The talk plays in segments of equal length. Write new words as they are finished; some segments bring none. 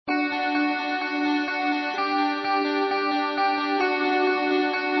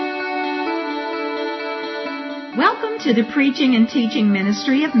Welcome to the preaching and teaching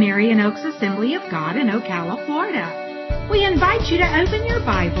ministry of Marion Oaks Assembly of God in Ocala, Florida. We invite you to open your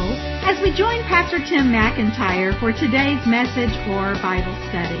Bible as we join Pastor Tim McIntyre for today's message for Bible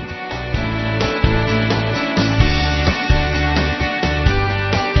study.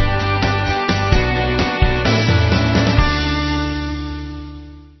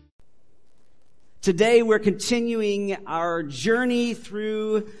 Today we're continuing our journey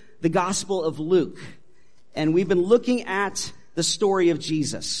through the Gospel of Luke. And we've been looking at the story of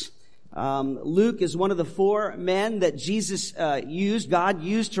Jesus. Luke is one of the four men that God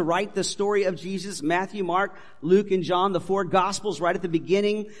used to write the story of Jesus. Matthew, Mark, Luke, and John, the four Gospels right at the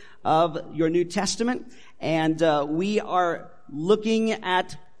beginning of your New Testament. And we are looking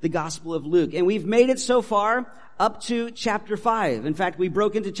at the Gospel of Luke. And we've made it so far up to chapter 5. In fact, we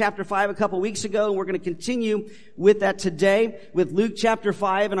broke into chapter 5 a couple weeks ago, and we're going to continue with that today with Luke chapter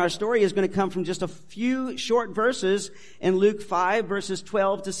 5, and our story is going to come from just a few short verses in Luke 5, verses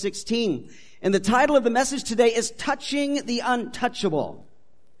 12 to 16. And the title of the message today is Touching the Untouchable.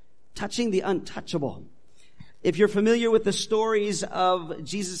 Touching the Untouchable. If you're familiar with the stories of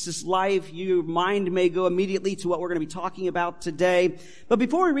Jesus' life, your mind may go immediately to what we're going to be talking about today. But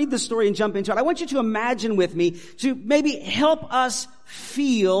before we read the story and jump into it, I want you to imagine with me to maybe help us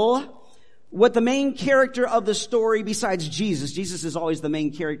feel what the main character of the story besides Jesus. Jesus is always the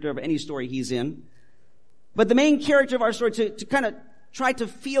main character of any story he's in. But the main character of our story to kind of try to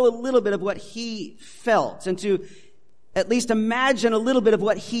feel a little bit of what he felt and to at least imagine a little bit of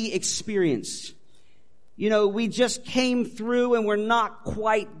what he experienced. You know, we just came through and we're not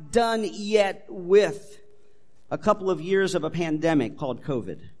quite done yet with a couple of years of a pandemic called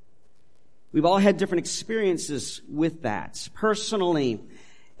COVID. We've all had different experiences with that, personally,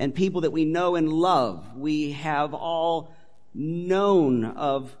 and people that we know and love. We have all known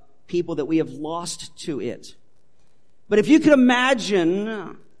of people that we have lost to it. But if you could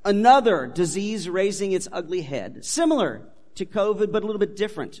imagine another disease raising its ugly head, similar to COVID, but a little bit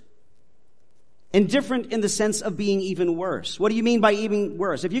different. And different in the sense of being even worse. What do you mean by even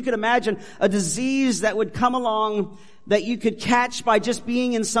worse? If you could imagine a disease that would come along that you could catch by just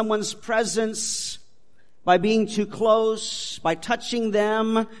being in someone's presence, by being too close, by touching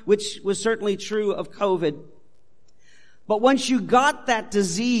them, which was certainly true of COVID. But once you got that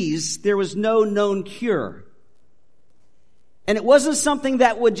disease, there was no known cure. And it wasn't something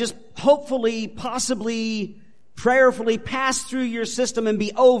that would just hopefully, possibly, prayerfully pass through your system and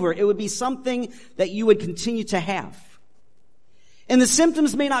be over. It would be something that you would continue to have. And the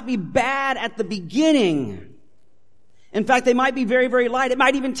symptoms may not be bad at the beginning. In fact, they might be very, very light. It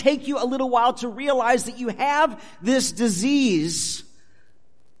might even take you a little while to realize that you have this disease.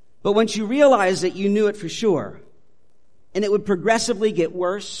 But once you realize it, you knew it for sure. And it would progressively get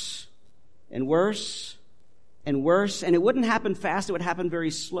worse and worse and worse. And it wouldn't happen fast. It would happen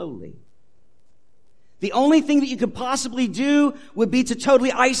very slowly. The only thing that you could possibly do would be to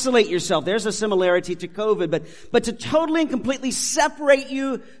totally isolate yourself. There's a similarity to COVID, but to totally and completely separate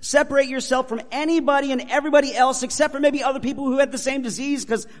yourself from anybody and everybody else except for maybe other people who had the same disease,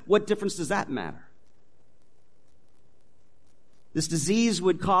 because what difference does that matter? This disease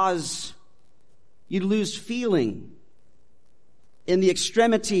would cause you to lose feeling in the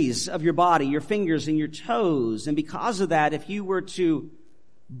extremities of your body, your fingers and your toes. And because of that, if you were to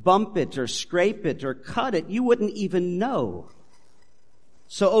bump it or scrape it or cut it, you wouldn't even know.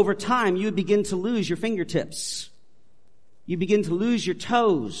 So over time, you would begin to lose your fingertips. You begin to lose your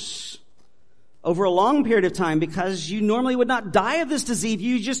toes over a long period of time, because you normally would not die of this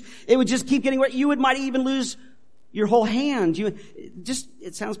disease. It would just keep getting worse. You might even lose your whole hand.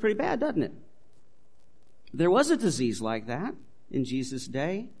 It sounds pretty bad, doesn't it? There was a disease like that in Jesus'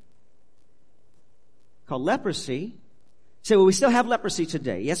 day called leprosy. Say, well, we still have leprosy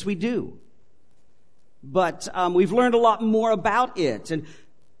today. Yes, we do. But we've learned a lot more about it. And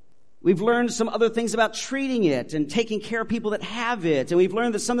we've learned some other things about treating it and taking care of people that have it. And we've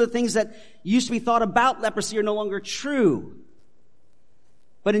learned that some of the things that used to be thought about leprosy are no longer true.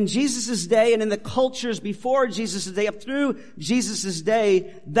 But in Jesus' day and in the cultures before Jesus' day, up through Jesus'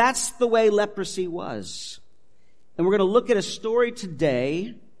 day, that's the way leprosy was. And we're going to look at a story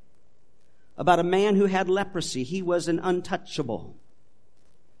today about a man who had leprosy. He was an untouchable.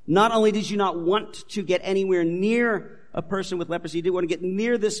 Not only did you not want to get anywhere near a person with leprosy, you didn't want to get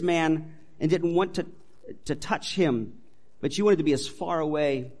near this man and didn't want to touch him, but you wanted to be as far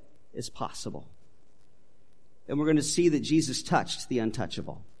away as possible. And we're going to see that Jesus touched the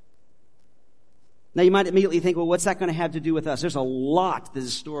untouchable. Now you might immediately think, well, what's that going to have to do with us? There's a lot that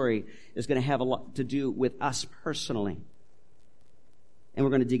this story is going to have a lot to do with us personally. And we're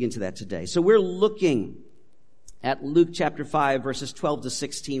going to dig into that today. So we're looking at Luke chapter 5, verses 12 to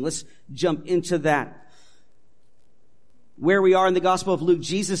 16. Let's jump into that. Where we are in the Gospel of Luke,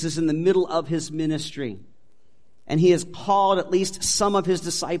 Jesus is in the middle of his ministry. And he has called at least some of his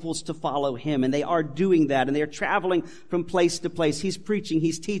disciples to follow him. And they are doing that. And they are traveling from place to place. He's preaching,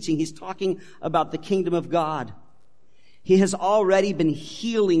 he's teaching, he's talking about the kingdom of God. He has already been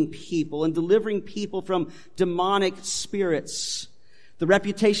healing people and delivering people from demonic spirits. The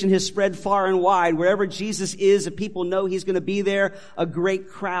reputation has spread far and wide. Wherever Jesus is, if people know he's going to be there, a great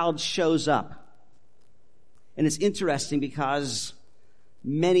crowd shows up. And it's interesting because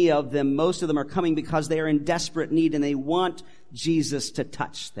most of them are coming because they are in desperate need and they want Jesus to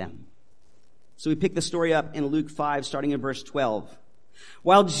touch them. So we pick the story up in Luke 5, starting in verse 12.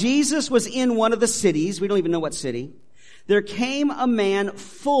 While Jesus was in one of the cities, we don't even know what city, there came a man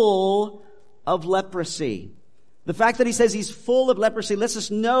full of leprosy. The fact that he says he's full of leprosy lets us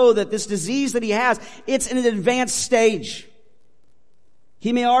know that this disease that he has, it's in an advanced stage.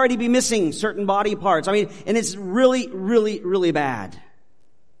 He may already be missing certain body parts. And it's really, really, really bad.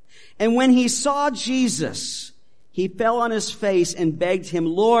 And when he saw Jesus, he fell on his face and begged him,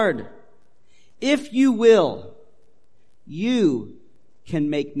 Lord, if you will, you can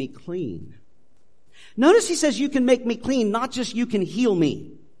make me clean. Notice he says you can make me clean, not just you can heal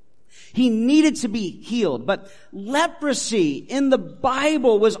me. He needed to be healed. But leprosy in the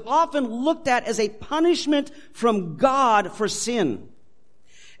Bible was often looked at as a punishment from God for sin.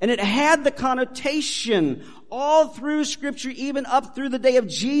 And it had the connotation all through Scripture, even up through the day of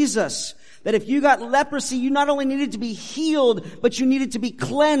Jesus, that if you got leprosy, you not only needed to be healed, but you needed to be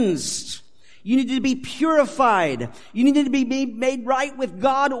cleansed. You needed to be purified. You needed to be made right with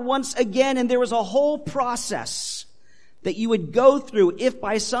God once again. And there was a whole process that you would go through if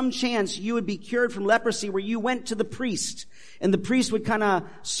by some chance you would be cured from leprosy, where you went to the priest. And the priest would kind of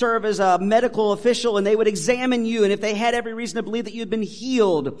serve as a medical official, and they would examine you. And if they had every reason to believe that you had been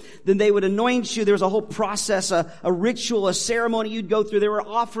healed, then they would anoint you. There was a whole process, a ritual, a ceremony you'd go through. There were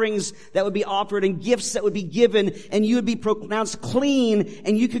offerings that would be offered and gifts that would be given, and you would be pronounced clean,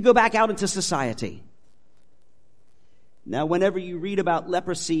 and you could go back out into society. Now, whenever you read about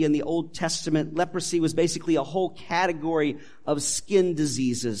leprosy in the Old Testament, leprosy was basically a whole category of skin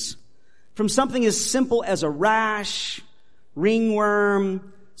diseases. From something as simple as a rash,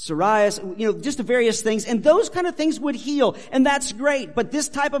 ringworm, psoriasis, just the various things. And those kind of things would heal. And that's great. But this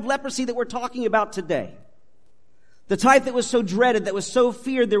type of leprosy that we're talking about today, the type that was so dreaded, that was so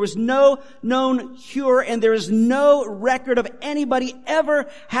feared, there was no known cure, and there is no record of anybody ever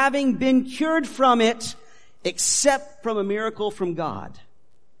having been cured from it, except from a miracle from God.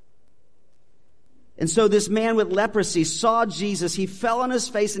 And so this man with leprosy saw Jesus. He fell on his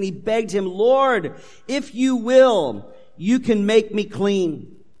face and he begged him, Lord, if you will, you can make me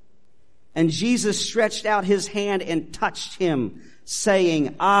clean. And Jesus stretched out his hand and touched him,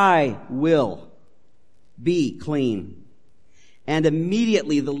 saying, I will be clean. And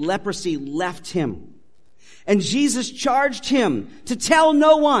immediately the leprosy left him. And Jesus charged him to tell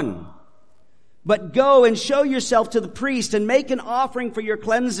no one, but go and show yourself to the priest and make an offering for your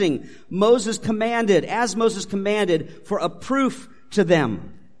cleansing. Moses commanded for a proof to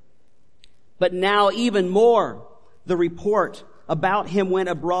them. But now even more, the report about him went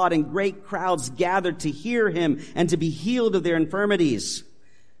abroad, and great crowds gathered to hear him and to be healed of their infirmities.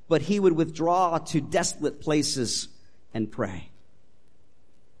 But he would withdraw to desolate places and pray.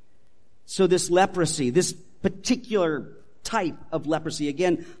 So this leprosy, this particular type of leprosy.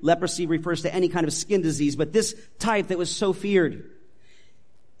 Again, leprosy refers to any kind of skin disease, but this type that was so feared,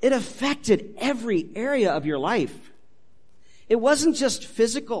 it affected every area of your life. It wasn't just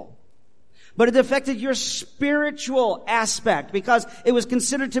physical, but it affected your spiritual aspect, because it was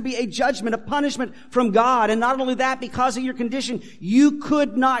considered to be a judgment, a punishment from God. And not only that, because of your condition, you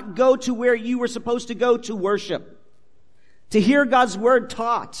could not go to where you were supposed to go to worship, to hear God's word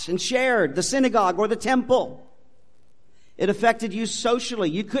taught and shared, the synagogue or the temple. It affected you socially.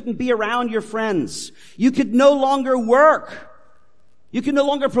 You couldn't be around your friends. You could no longer work. You could no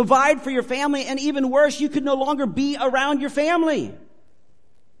longer provide for your family. And even worse, you could no longer be around your family.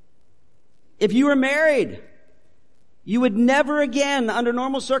 If you were married, you would never again, under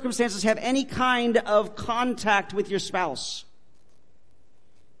normal circumstances, have any kind of contact with your spouse.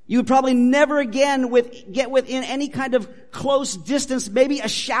 You would probably never again get within any kind of close distance, maybe a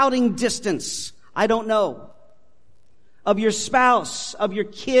shouting distance, I don't know, of your spouse, of your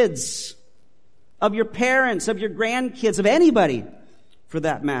kids, of your parents, of your grandkids, of anybody for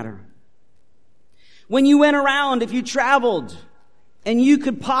that matter. When you went around, if you traveled, and you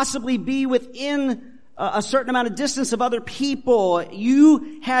could possibly be within a certain amount of distance of other people.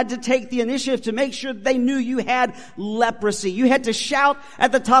 You had to take the initiative to make sure they knew you had leprosy. You had to shout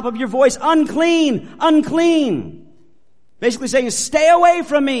at the top of your voice, unclean, unclean. Basically saying, stay away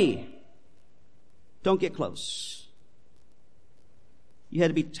from me. Don't get close. You had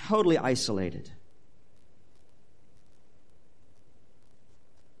to be totally isolated.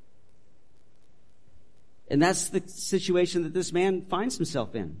 And that's the situation that this man finds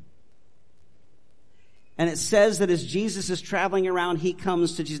himself in. And it says that as Jesus is traveling around, he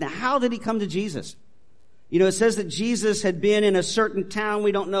comes to Jesus. Now, how did he come to Jesus? You know, it says that Jesus had been in a certain town.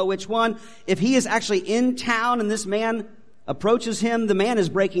 We don't know which one. If he is actually in town and this man approaches him, the man is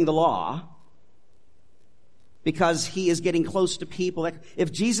breaking the law because he is getting close to people. Like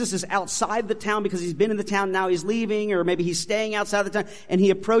if Jesus is outside the town because he's been in the town, now he's leaving, or maybe he's staying outside the town, and he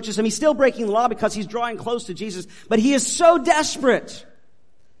approaches him, he's still breaking the law because he's drawing close to Jesus. But he is so desperate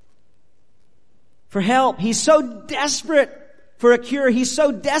for help. He's so desperate for a cure. He's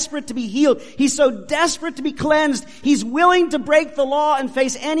so desperate to be healed. He's so desperate to be cleansed. He's willing to break the law and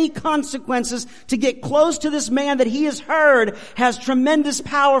face any consequences to get close to this man that he has heard has tremendous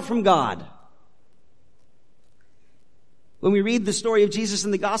power from God. When we read the story of Jesus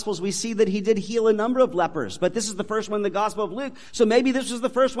in the Gospels, we see that he did heal a number of lepers. But this is the first one in the Gospel of Luke. So maybe this was the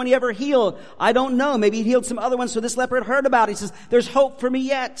first one he ever healed. I don't know. Maybe he healed some other ones. So this leper had heard about it. He says, there's hope for me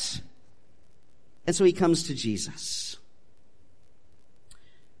yet. And so he comes to Jesus.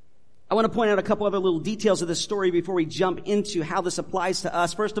 I want to point out a couple other little details of this story before we jump into how this applies to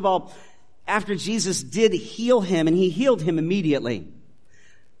us. First of all, after Jesus did heal him, and he healed him immediately,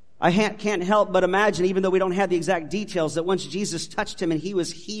 I can't help but imagine, even though we don't have the exact details, that once Jesus touched him and he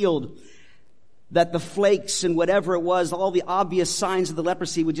was healed, that the flakes and whatever it was, all the obvious signs of the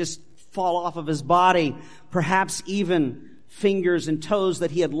leprosy would just fall off of his body. Perhaps even fingers and toes that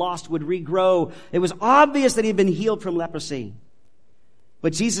he had lost would regrow. It was obvious that he had been healed from leprosy.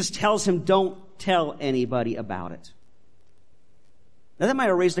 But Jesus tells him, don't tell anybody about it. Now that might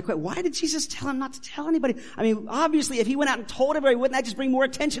have raised the question, why did Jesus tell him not to tell anybody? I mean, obviously, if he went out and told everybody, wouldn't that just bring more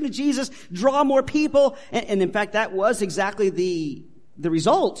attention to Jesus, draw more people? And in fact, that was exactly the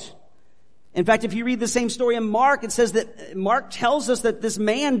result. In fact, if you read the same story in Mark, it says that Mark tells us that this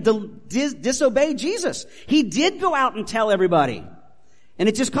man disobeyed Jesus. He did go out and tell everybody. And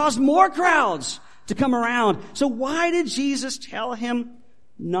it just caused more crowds to come around. So why did Jesus tell him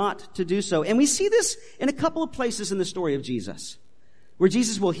not to do so? And we see this in a couple of places in the story of Jesus, where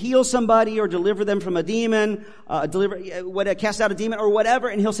Jesus will heal somebody or deliver them from a demon, cast out a demon or whatever,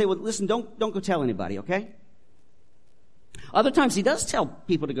 and he'll say, well, listen, don't go tell anybody, okay? Other times he does tell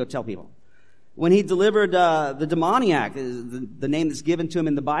people to go tell people. When he delivered the demoniac, the name that's given to him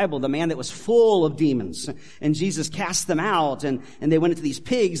in the Bible, the man that was full of demons, and Jesus cast them out, and they went into these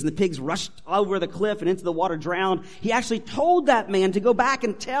pigs, and the pigs rushed over the cliff and into the water, drowned. He actually told that man to go back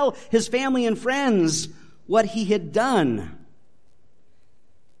and tell his family and friends what he had done.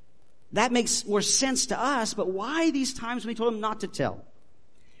 That makes more sense to us, but why these times when he told him not to tell?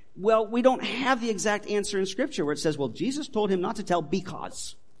 Well, we don't have the exact answer in Scripture where it says, well, Jesus told him not to tell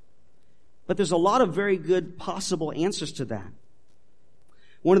because. But there's a lot of very good possible answers to that.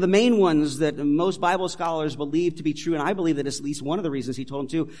 One of the main ones that most Bible scholars believe to be true, and I believe that it's at least one of the reasons he told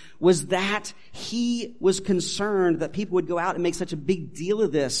him to, was that he was concerned that people would go out and make such a big deal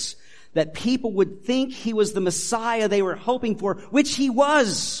of this, that people would think he was the Messiah they were hoping for, which he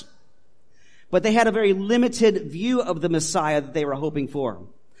was. But they had a very limited view of the Messiah that they were hoping for.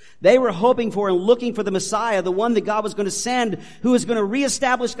 They were hoping for and looking for the Messiah, the one that God was going to send, who was going to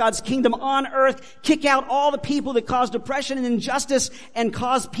reestablish God's kingdom on earth, kick out all the people that caused oppression and injustice, and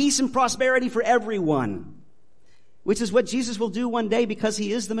cause peace and prosperity for everyone. Which is what Jesus will do one day because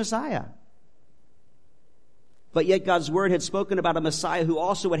he is the Messiah. But yet God's word had spoken about a Messiah who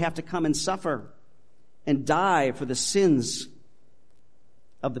also would have to come and suffer and die for the sins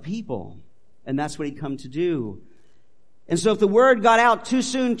of the people. And that's what he'd come to do. And so if the word got out too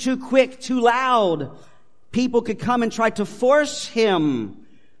soon, too quick, too loud, people could come and try to force him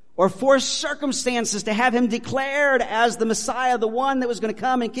or force circumstances to have him declared as the Messiah, the one that was going to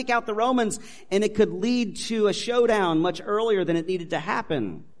come and kick out the Romans. And it could lead to a showdown much earlier than it needed to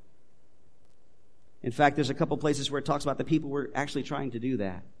happen. In fact, there's a couple places where it talks about the people were actually trying to do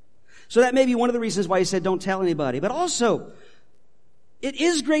that. So that may be one of the reasons why he said don't tell anybody. But also, it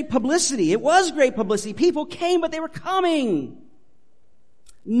is great publicity. It was great publicity. People came, but they were coming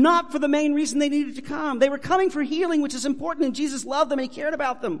not for the main reason they needed to come. They were coming for healing, which is important, and Jesus loved them and he cared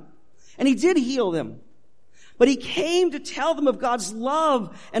about them. And he did heal them. But he came to tell them of God's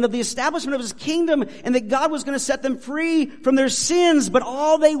love and of the establishment of his kingdom and that God was going to set them free from their sins, but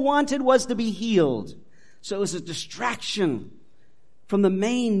all they wanted was to be healed. So it was a distraction from the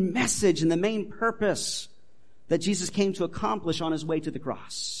main message and the main purpose that Jesus came to accomplish on his way to the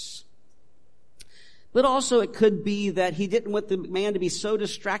cross. But also it could be that he didn't want the man to be so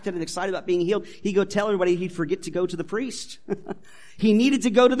distracted and excited about being healed, he'd go tell everybody he'd forget to go to the priest. He needed to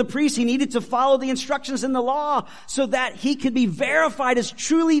go to the priest. He needed to follow the instructions in the law so that he could be verified as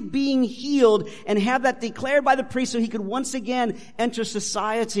truly being healed and have that declared by the priest so he could once again enter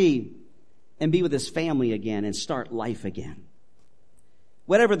society and be with his family again and start life again.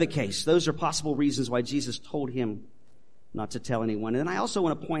 Whatever the case, those are possible reasons why Jesus told him not to tell anyone. And I also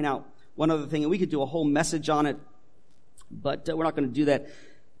want to point out one other thing, and we could do a whole message on it, but we're not going to do that.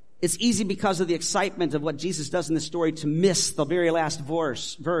 It's easy because of the excitement of what Jesus does in this story to miss the very last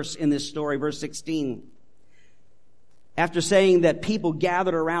verse in this story, verse 16. After saying that people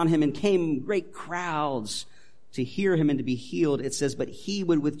gathered around him and came in great crowds to hear him and to be healed, it says, but he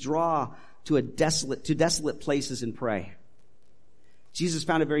would withdraw to desolate places and pray. Jesus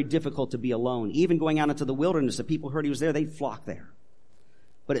found it very difficult to be alone. Even going out into the wilderness, if people heard he was there, they'd flock there.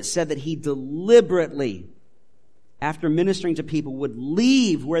 But it said that he deliberately, after ministering to people, would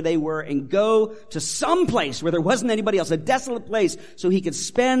leave where they were and go to some place where there wasn't anybody else, a desolate place, so he could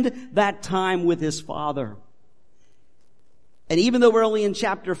spend that time with his Father. And even though we're only in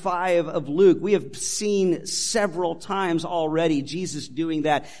chapter 5 of Luke, we have seen several times already Jesus doing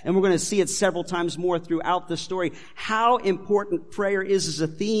that. And we're going to see it several times more throughout the story. How important prayer is as a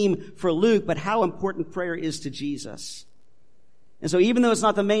theme for Luke, but how important prayer is to Jesus. And so even though it's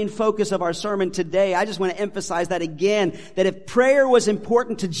not the main focus of our sermon today, I just want to emphasize that again, that if prayer was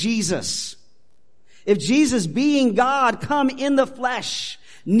important to Jesus, if Jesus being God come in the flesh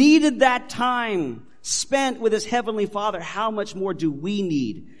needed that time spent with his Heavenly Father, how much more do we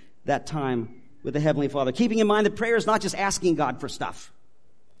need that time with the Heavenly Father? Keeping in mind that prayer is not just asking God for stuff.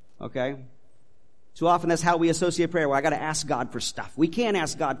 Okay? Too often that's how we associate prayer. Well, I got to ask God for stuff. We can't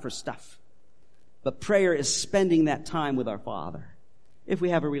ask God for stuff. But prayer is spending that time with our Father if we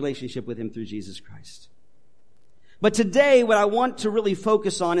have a relationship with him through Jesus Christ. But today, what I want to really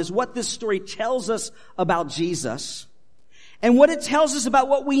focus on is what this story tells us about Jesus and what it tells us about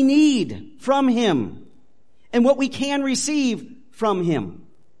what we need from him and what we can receive from him.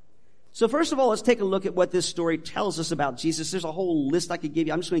 So first of all, let's take a look at what this story tells us about Jesus. There's a whole list I could give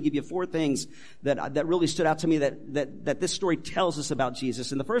you. I'm just going to give you 4 things that really stood out to me that this story tells us about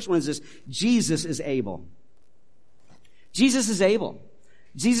Jesus. And the first one is this: Jesus is able. Jesus is able.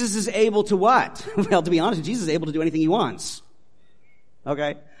 Jesus is able to what? Well, to be honest, Jesus is able to do anything he wants.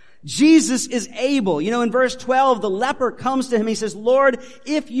 Okay? Jesus is able. You know, in verse 12, the leper comes to him. He says, Lord,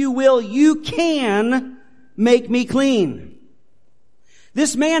 if you will, you can make me clean.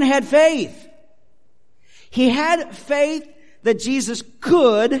 This man had faith. He had faith that Jesus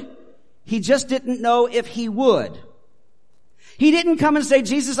could. He just didn't know if he would. He didn't come and say,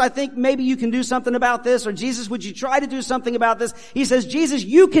 Jesus, I think maybe you can do something about this, or Jesus, would you try to do something about this? He says, Jesus,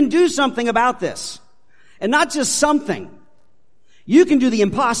 you can do something about this. And not just something. You can do the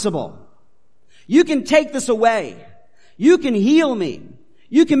impossible. You can take this away. You can heal me.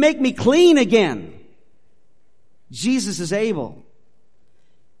 You can make me clean again. Jesus is able.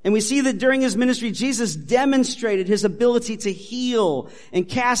 And we see that during his ministry, Jesus demonstrated his ability to heal and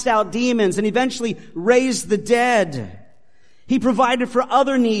cast out demons and eventually raise the dead. He provided for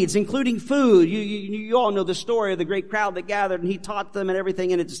other needs, including food. You all know the story of the great crowd that gathered, and he taught them and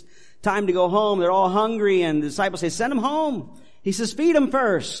everything, and it's time to go home. They're all hungry, and the disciples say, send them home. He says, feed them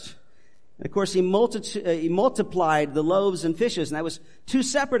first. And of course, he multiplied the loaves and fishes, and that was 2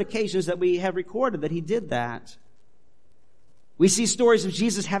 separate occasions that we have recorded that he did that. We see stories of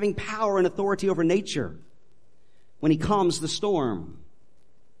Jesus having power and authority over nature when he calms the storm.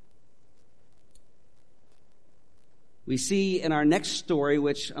 We see in our next story,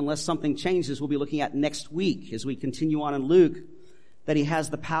 which unless something changes, we'll be looking at next week as we continue on in Luke, that he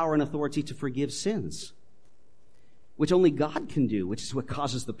has the power and authority to forgive sins, which only God can do, which is what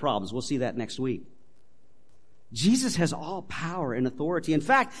causes the problems. We'll see that next week. Jesus has all power and authority. In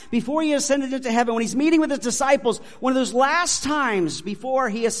fact, before he ascended into heaven, when he's meeting with his disciples, one of those last times before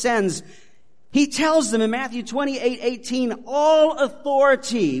he ascends, he tells them in Matthew 28:18, all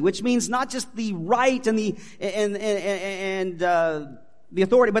authority, which means not just the right and the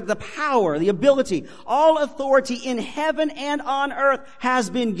authority, but the power, the ability, all authority in heaven and on earth has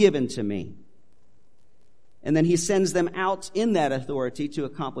been given to me. And then he sends them out in that authority to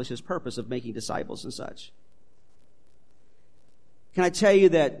accomplish his purpose of making disciples and such. Can I tell you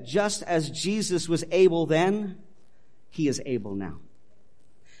that just as Jesus was able then, he is able now.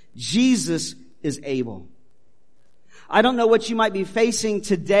 Jesus is able. I don't know what you might be facing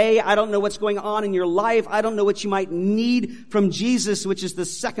today. I don't know what's going on in your life. I don't know what you might need from Jesus, which is the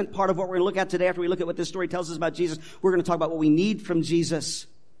second part of what we're going to look at today. After we look at what this story tells us about Jesus, we're going to talk about what we need from Jesus.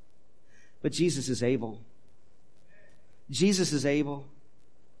 But Jesus is able. Jesus is able.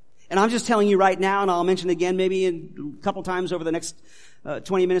 And I'm just telling you right now, and I'll mention again maybe a couple times over the next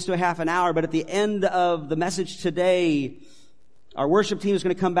 20 minutes to a half an hour, but at the end of the message today, our worship team is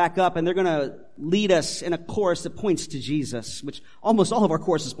going to come back up and they're going to lead us in a chorus that points to Jesus, which almost all of our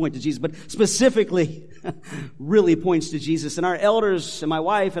choruses point to Jesus, but specifically really points to Jesus. And our elders and my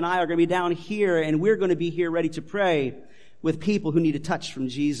wife and I are going to be down here, and we're going to be here ready to pray with people who need a touch from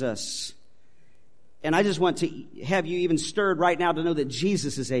Jesus. And I just want to have you even stirred right now to know that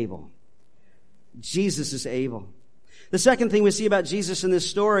Jesus is able. Jesus is able. The second thing we see about Jesus in this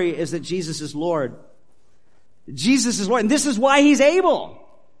story is that Jesus is Lord. Jesus is Lord, and this is why He's able.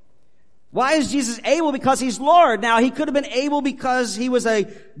 Why is Jesus able? Because He's Lord. Now, He could have been able because He was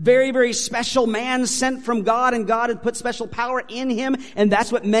a very, very special man sent from God, and God had put special power in Him, and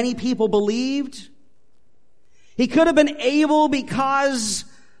that's what many people believed. He could have been able because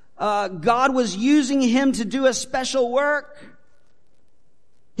God was using Him to do a special work.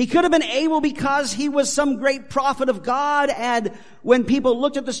 He could have been able because He was some great prophet of God, and when people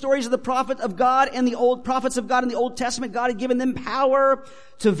looked at the stories of the prophet of God and the old prophets of God in the Old Testament, God had given them power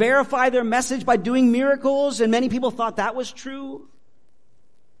to verify their message by doing miracles, and many people thought that was true.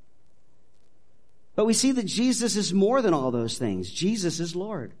 But we see that Jesus is more than all those things. Jesus is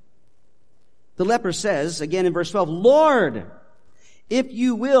Lord. The leper says, again in verse 12, "Lord, if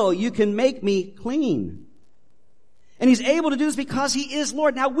you will, you can make me clean." And He's able to do this because He is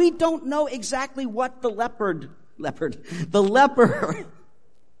Lord. Now, we don't know exactly what the leper,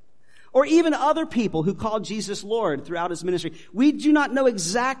 or even other people who called Jesus Lord throughout His ministry, we do not know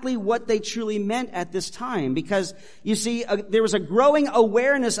exactly what they truly meant at this time, because, you see, there was a growing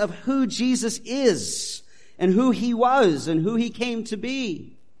awareness of who Jesus is and who He was and who He came to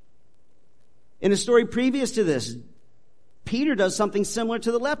be. In a story previous to this, Peter does something similar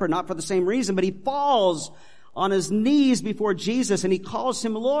to the leper, not for the same reason, but he falls on his knees before Jesus and he calls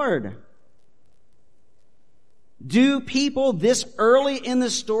Him Lord. Do people this early in the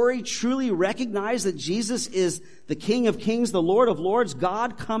story truly recognize that Jesus is the King of Kings, the Lord of Lords,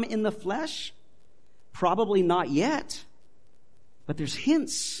 God come in the flesh? Probably not yet. But there's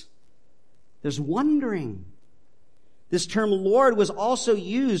hints. There's wondering. This term Lord was also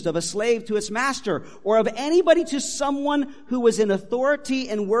used of a slave to its master, or of anybody to someone who was in authority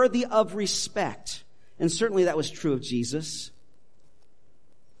and worthy of respect. And certainly that was true of Jesus.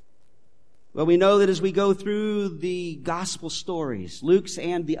 Well, we know that as we go through the gospel stories, Luke's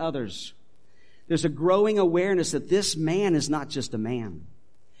and the others, there's a growing awareness that this man is not just a man.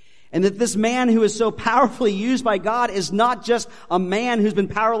 And that this man who is so powerfully used by God is not just a man who's been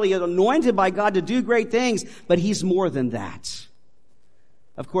powerfully anointed by God to do great things, but he's more than that.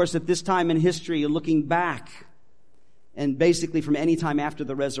 Of course, at this time in history, looking back, and basically from any time after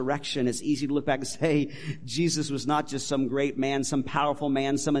the resurrection, it's easy to look back and say, Jesus was not just some great man, some powerful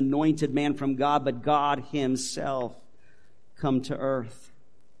man, some anointed man from God, but God Himself come to earth.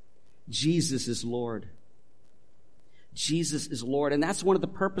 Jesus is Lord. Jesus is Lord. And that's one of the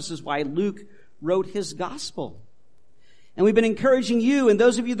purposes why Luke wrote his gospel. And we've been encouraging you and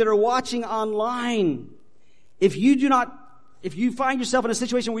those of you that are watching online, if you find yourself in a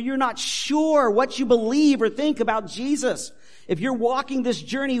situation where you're not sure what you believe or think about Jesus, if you're walking this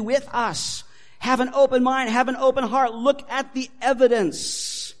journey with us, have an open mind, have an open heart, look at the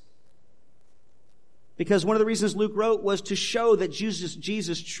evidence. Because one of the reasons Luke wrote was to show that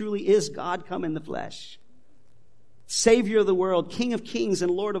Jesus truly is God come in the flesh. Savior of the world, King of kings and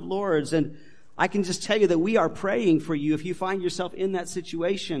Lord of lords. And I can just tell you that we are praying for you if you find yourself in that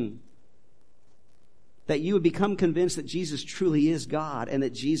situation, that you would become convinced that Jesus truly is God and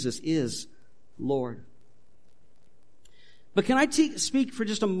that Jesus is Lord. But can I speak for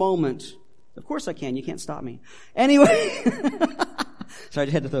just a moment? Of course I can. You can't stop me. Anyway, sorry, I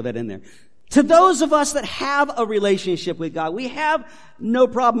had to throw that in there. To those of us that have a relationship with God, we have no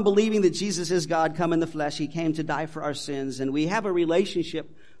problem believing that Jesus is God come in the flesh. He came to die for our sins, and we have a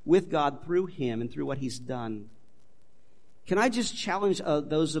relationship with God through Him and through what He's done. Can I just challenge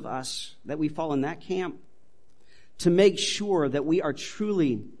those of us that we fall in that camp to make sure that we are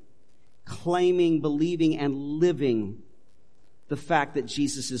truly claiming, believing, and living the fact that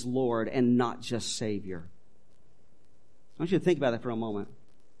Jesus is Lord and not just Savior? I want you to think about that for a moment.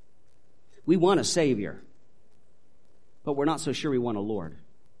 We want a Savior, but we're not so sure we want a Lord.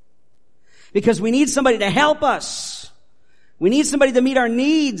 Because we need somebody to help us We need somebody to meet our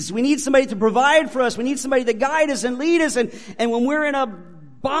needs. We need somebody to provide for us. We need somebody to guide us and lead us. And when we're in a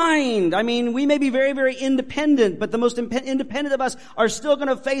bind, I mean, we may be very, very independent, but the most independent of us are still going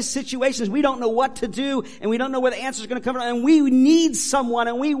to face situations we don't know what to do, and we don't know where the answer is going to come from, and we need someone,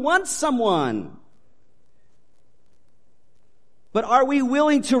 and we want someone. But are we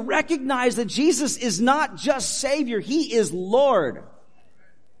willing to recognize that Jesus is not just Savior, He is Lord?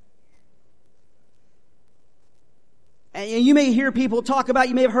 And you may hear people talk about,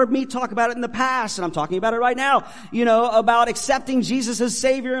 you may have heard me talk about it in the past, and I'm talking about it right now, about accepting Jesus as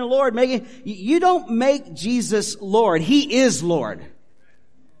Savior and Lord. You don't make Jesus Lord. He is Lord.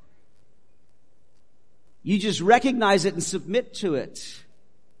 You just recognize it and submit to it.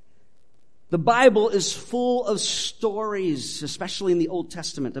 The Bible is full of stories, especially in the Old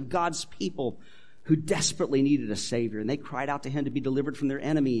Testament, of God's people who desperately needed a Savior, and they cried out to Him to be delivered from their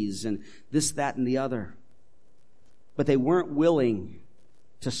enemies and this, that, and the other. But they weren't willing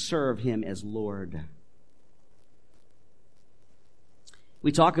to serve Him as Lord.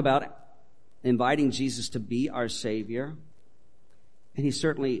 We talk about inviting Jesus to be our Savior, and He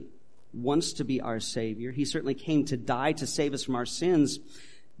certainly wants to be our Savior. He certainly came to die to save us from our sins.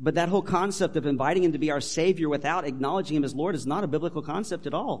 But that whole concept of inviting Him to be our Savior without acknowledging Him as Lord is not a biblical concept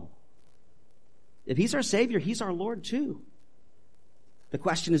at all. If He's our Savior, He's our Lord too. The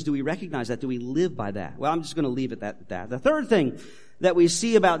question is, do we recognize that? Do we live by that? Well, I'm just going to leave it at that. The third thing that we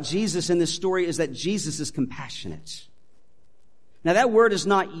see about Jesus in this story is that Jesus is compassionate. Now, that word is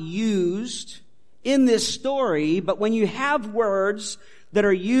not used in this story, but when you have words that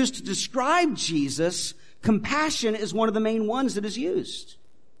are used to describe Jesus, compassion is one of the main ones that is used.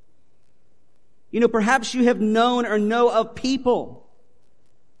 Perhaps you have known or know of people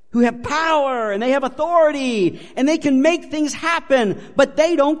who have power and they have authority and they can make things happen, but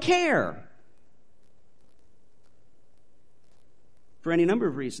they don't care. For any number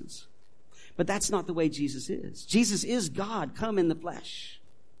of reasons. But that's not the way Jesus is. Jesus is God come in the flesh.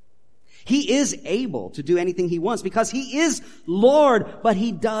 He is able to do anything He wants because He is Lord, but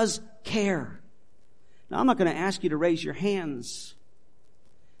He does care. Now, I'm not going to ask you to raise your hands,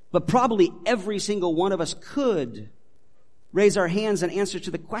 but probably every single one of us could raise our hands and answer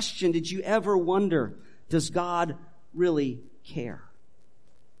to the question, did you ever wonder, does God really care?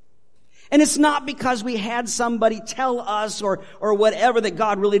 And it's not because we had somebody tell us or whatever that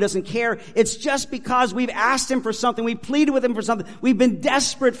God really doesn't care. It's just because we've asked Him for something. We've pleaded with Him for something. We've been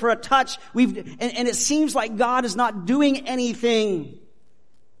desperate for a touch. And it seems like God is not doing anything.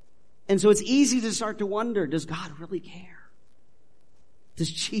 And so it's easy to start to wonder, does God really care? Does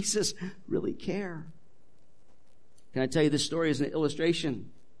Jesus really care? Can I tell you, this story is an illustration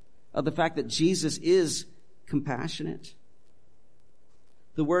of the fact that Jesus is compassionate.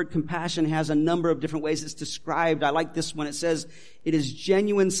 The word compassion has a number of different ways it's described. I like this one. It says, it is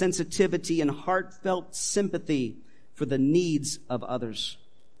genuine sensitivity and heartfelt sympathy for the needs of others.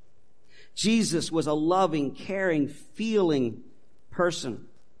 Jesus was a loving, caring, feeling person.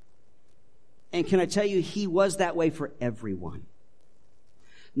 And can I tell you, He was that way for everyone.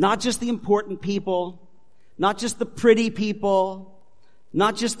 Not just the important people, not just the pretty people,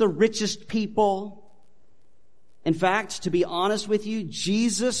 not just the richest people. In fact, to be honest with you,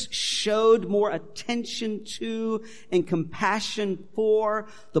 Jesus showed more attention to and compassion for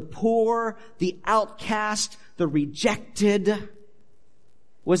the poor, the outcast, the rejected.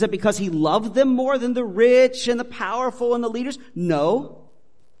 Was it because He loved them more than the rich and the powerful and the leaders? No.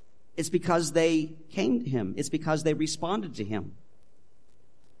 It's because they came to Him. It's because they responded to Him.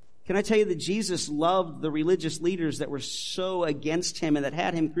 Can I tell you that Jesus loved the religious leaders that were so against Him and that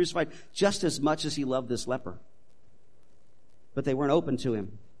had Him crucified just as much as He loved this leper? But they weren't open to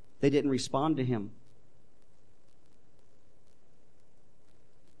Him. They didn't respond to Him.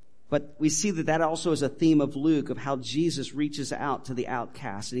 But we see that also is a theme of Luke, of how Jesus reaches out to the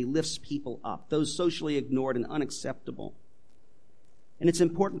outcast and He lifts people up, those socially ignored and unacceptable. And it's an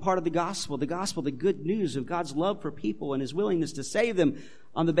important part of the gospel, the good news of God's love for people and His willingness to save them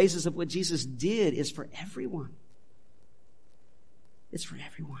on the basis of what Jesus did is for everyone. It's for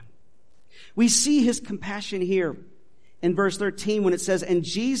everyone. We see His compassion here in verse 13 when it says, and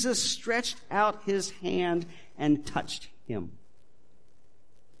Jesus stretched out His hand and touched him.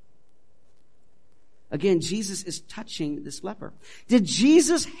 Again, Jesus is touching this leper. Did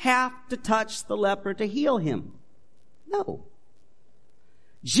Jesus have to touch the leper to heal him? No.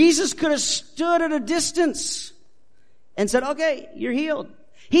 Jesus could have stood at a distance and said, okay, you're healed.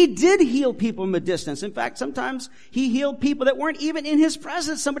 He did heal people from a distance. In fact, sometimes he healed people that weren't even in his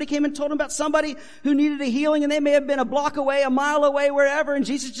presence. Somebody came and told him about somebody who needed a healing, and they may have been a block away, a mile away, wherever, and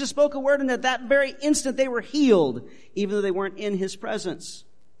Jesus just spoke a word, and at that very instant they were healed, even though they weren't in his presence.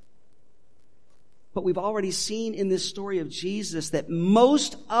 But we've already seen in this story of Jesus that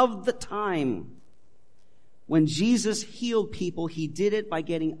most of the time when Jesus healed people, he did it by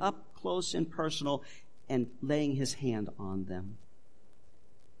getting up close and personal and laying his hand on them.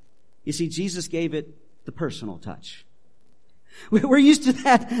 You see, Jesus gave it the personal touch. We're used to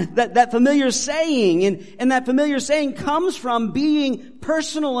that familiar saying, and that familiar saying comes from being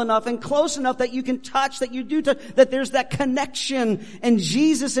personal enough and close enough that you can touch, that there's that connection. And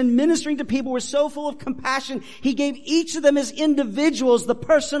Jesus, in ministering to people, was so full of compassion, he gave each of them as individuals the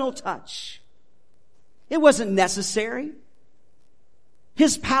personal touch. It wasn't necessary.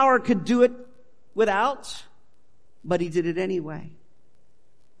 His power could do it without, but he did it anyway.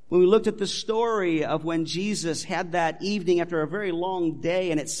 When we looked at the story of when Jesus had that evening after a very long day,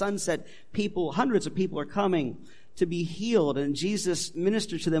 and at sunset, hundreds of people are coming to be healed, and Jesus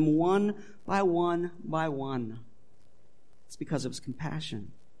ministered to them one by one by one. It's because of his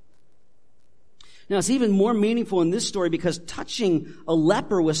compassion. Now, it's even more meaningful in this story because touching a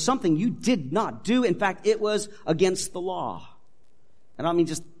leper was something you did not do. In fact, it was against the law. I don't mean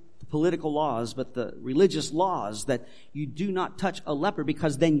just political laws, but the religious laws that you do not touch a leper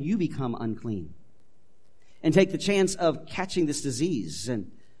because then you become unclean and take the chance of catching this disease. And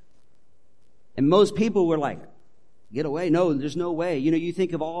most people were like, get away. No, there's no way. You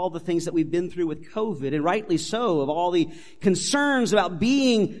think of all the things that we've been through with COVID, and rightly so, of all the concerns about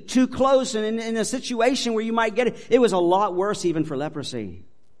being too close and in a situation where you might get it. It was a lot worse even for leprosy.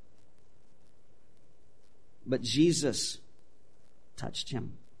 But Jesus touched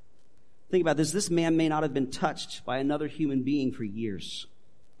him. Think about this. This man may not have been touched by another human being for years.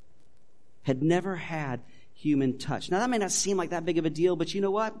 Had never had human touch. Now, that may not seem like that big of a deal, but you know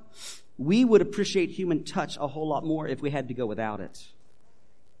what? We would appreciate human touch a whole lot more if we had to go without it.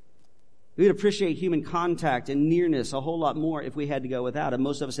 We would appreciate human contact and nearness a whole lot more if we had to go without it.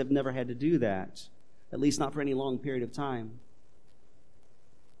 Most of us have never had to do that, at least not for any long period of time.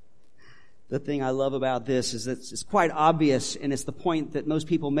 The thing I love about this is that it's quite obvious, and it's the point that most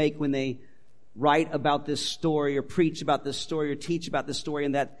people make when they write about this story or preach about this story or teach about this story,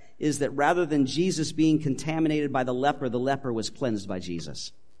 and that is that rather than Jesus being contaminated by the leper was cleansed by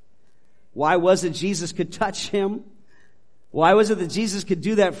Jesus. Why was it Jesus could touch him? Why was it that Jesus could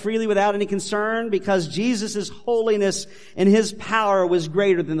do that freely without any concern? Because Jesus' holiness and his power was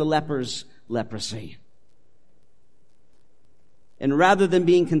greater than the leper's leprosy. And rather than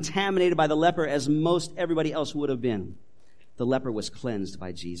being contaminated by the leper as most everybody else would have been, the leper was cleansed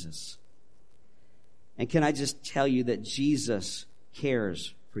by Jesus. And can I just tell you that Jesus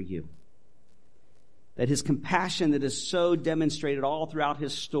cares for you? That his compassion that is so demonstrated all throughout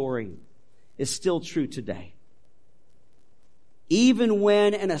his story is still true today. Even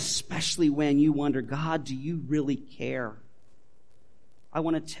when, and especially when, you wonder, God, do you really care? I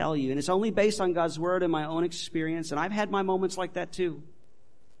want to tell you, and it's only based on God's word and my own experience, and I've had my moments like that too.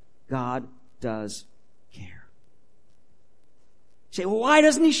 God does care. You say, well, why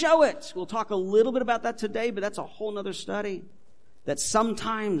doesn't he show it? We'll talk a little bit about that today, but that's a whole nother study. That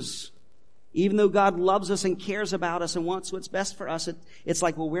sometimes, even though God loves us and cares about us and wants what's best for us, it's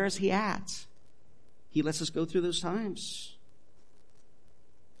like, well, where is he at? He lets us go through those times.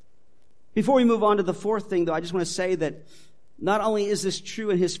 Before we move on to the fourth thing, though, I just want to say that not only is this true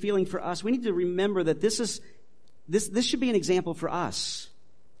in his feeling for us, we need to remember that this should be an example for us.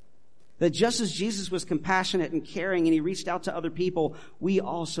 That just as Jesus was compassionate and caring and he reached out to other people, we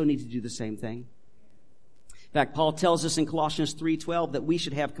also need to do the same thing. In fact, Paul tells us in Colossians 3:12 that we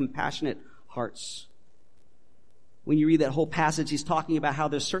should have compassionate hearts. When you read that whole passage, he's talking about how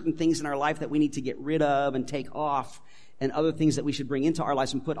there's certain things in our life that we need to get rid of and take off, and other things that we should bring into our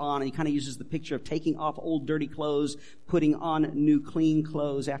lives and put on. And he kind of uses the picture of taking off old dirty clothes, putting on new clean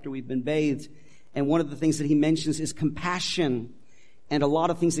clothes after we've been bathed. And one of the things that he mentions is compassion, and a lot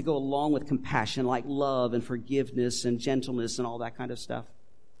of things that go along with compassion, like love and forgiveness and gentleness and all that kind of stuff.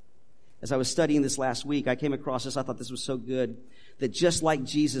 As I was studying this last week, I came across this. I thought this was so good. That just like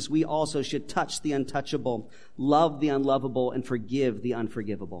Jesus, we also should touch the untouchable, love the unlovable, and forgive the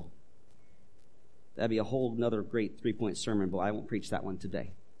unforgivable. That'd be a whole another great 3-point sermon, but I won't preach that one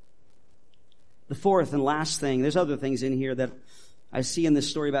today. The fourth and last thing, there's other things in here that I see in this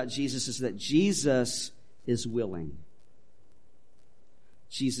story about Jesus, is that Jesus is willing.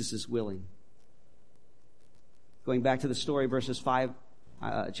 Jesus is willing. Going back to the story, verses 5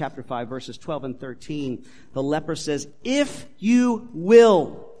 chapter 5, verses 12 and 13, the leper says, "If you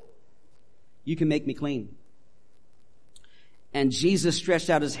will, you can make me clean." And Jesus stretched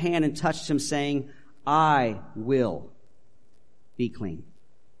out his hand and touched him, saying, "I will be clean."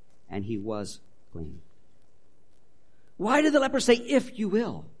 And he was clean. Why did the leper say, "If you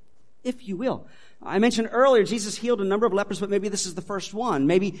will"? If you will. I mentioned earlier, Jesus healed a number of lepers, but maybe this is the first one.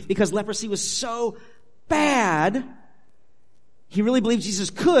 Maybe because leprosy was so bad, he really believed Jesus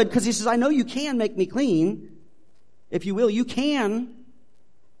could, because he says, "I know you can make me clean. If you will, you can.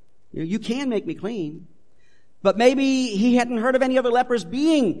 You can make me clean." But maybe he hadn't heard of any other lepers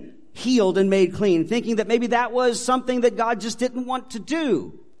being healed and made clean, thinking that maybe that was something that God just didn't want to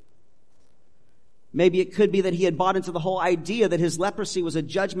do. Maybe it could be that he had bought into the whole idea that his leprosy was a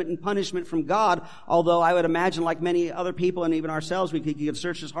judgment and punishment from God, although I would imagine, like many other people and even ourselves, we could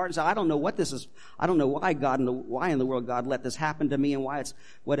search his heart and say, "I don't know what this is. I don't know why why in the world God let this happen to me, and why it's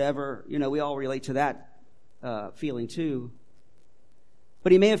whatever." We all relate to that feeling too.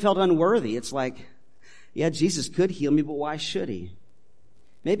 But he may have felt unworthy. It's like, yeah, Jesus could heal me, but why should he?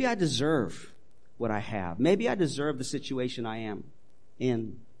 Maybe I deserve what I have. Maybe I deserve the situation I am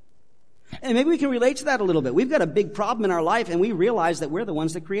in. And maybe we can relate to that a little bit. We've got a big problem in our life, and we realize that we're the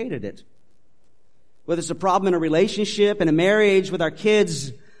ones that created it. Whether it's a problem in a relationship, in a marriage, with our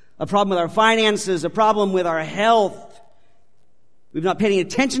kids, a problem with our finances, a problem with our health. We've not paid any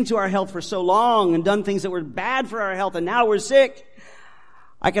attention to our health for so long and done things that were bad for our health, and now we're sick.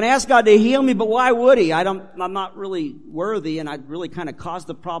 I can ask God to heal me, but why would he? I'm not really worthy, and I'd really kind of caused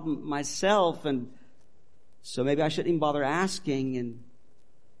the problem myself, and so maybe I shouldn't even bother asking.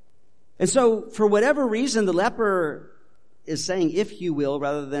 And so, for whatever reason, the leper is saying, "If you will,"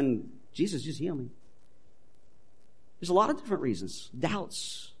 rather than, "Jesus, just heal me." There's a lot of different reasons.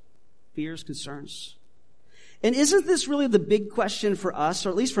 Doubts, fears, concerns. And isn't this really the big question for us, or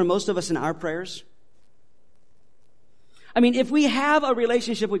at least for most of us in our prayers? I mean, if we have a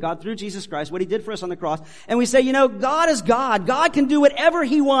relationship with God through Jesus Christ, what he did for us on the cross, and we say, God is God. God can do whatever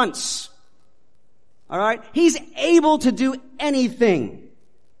he wants. All right? He's able to do anything.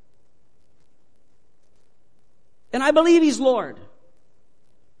 And I believe he's Lord.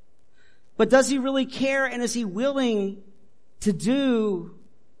 But does he really care, and is he willing to do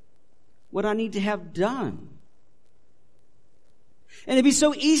what I need to have done? And it'd be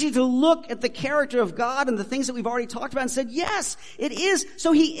so easy to look at the character of God and the things that we've already talked about and said, yes, it is.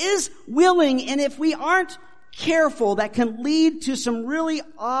 So he is willing, and if we aren't careful, that can lead to some really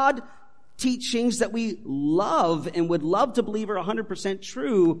odd teachings that we love and would love to believe are 100%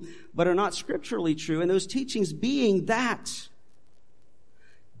 true, but are not scripturally true. And those teachings being that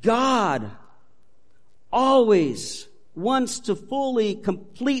God always wants to fully,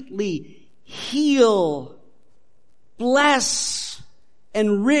 completely heal, bless,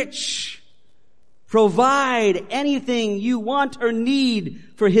 enrich, provide anything you want or need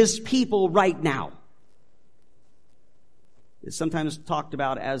for his people right now. It's sometimes talked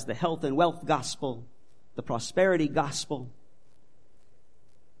about as the health and wealth gospel, the prosperity gospel.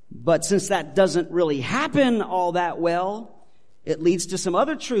 But since that doesn't really happen all that well, it leads to some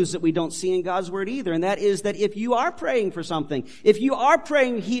other truths that we don't see in God's word either. And that is that if you are praying for something, if you are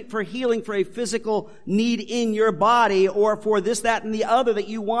praying for healing for a physical need in your body, or for this, that, and the other that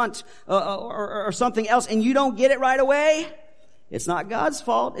you want, or something else, and you don't get it right away, it's not God's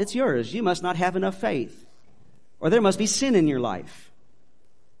fault, it's yours. You must not have enough faith. Or there must be sin in your life.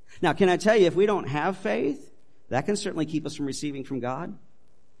 Now, can I tell you, if we don't have faith, that can certainly keep us from receiving from God.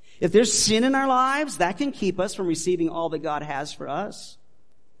 If there's sin in our lives, that can keep us from receiving all that God has for us.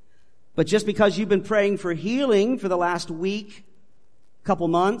 But just because you've been praying for healing for the last week, couple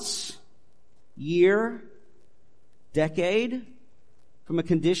months, year, decade, from a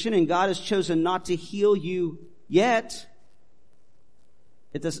condition, and God has chosen not to heal you yet,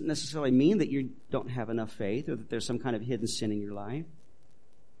 it doesn't necessarily mean that you don't have enough faith, or that there's some kind of hidden sin in your life.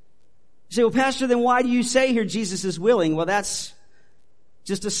 You say, well, Pastor, then why do you say here Jesus is willing? Well, that's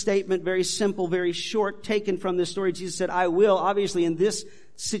just a statement, very simple, very short, taken from this story. Jesus said, I will. Obviously, in this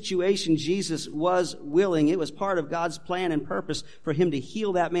situation, Jesus was willing. It was part of God's plan and purpose for him to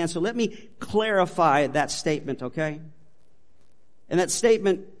heal that man. So let me clarify that statement, okay? And that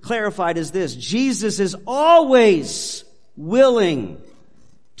statement clarified is this: Jesus is always willing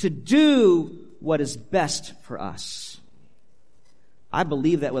to do what is best for us. I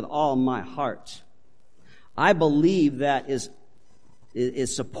believe that with all my heart. I believe that is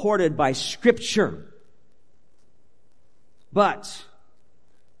supported by Scripture. But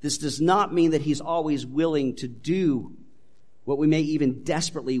this does not mean that he's always willing to do what we may even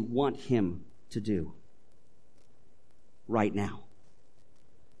desperately want him to do right now.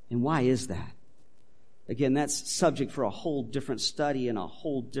 And why is that? Again, that's subject for a whole different study and a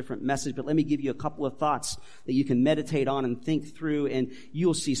whole different message, but let me give you a couple of thoughts that you can meditate on and think through, and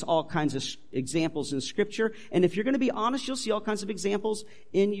you'll see all kinds of examples in Scripture. And if you're going to be honest, you'll see all kinds of examples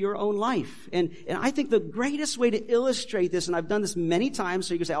in your own life. And I think the greatest way to illustrate this, and I've done this many times,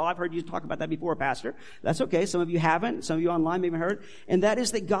 so you can say, I've heard you talk about that before, Pastor. That's okay. Some of you haven't. Some of you online maybe heard. And that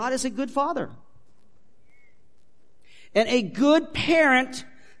is that God is a good father. And a good parent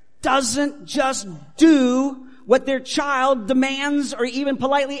doesn't just do what their child demands or even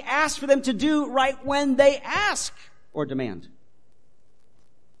politely asks for them to do right when they ask or demand.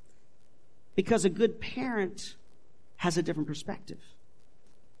 Because a good parent has a different perspective.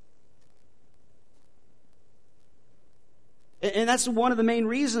 And that's one of the main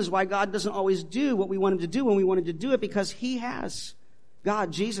reasons why God doesn't always do what we want him to do when we want him to do it, because he has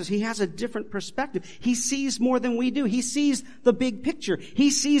God, Jesus, he has a different perspective. He sees more than we do. He sees the big picture. He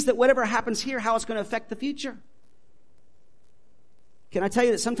sees that whatever happens here, how it's going to affect the future. Can I tell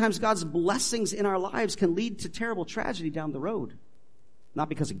you that sometimes God's blessings in our lives can lead to terrible tragedy down the road? Not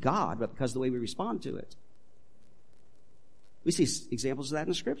because of God, but because of the way we respond to it. We see examples of that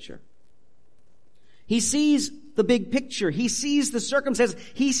in Scripture. He sees the big picture. He sees the circumstances.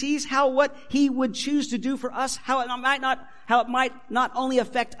 He sees how what he would choose to do for us, how it might not only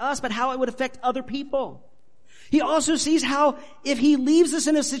affect us, but how it would affect other people. He also sees how if he leaves us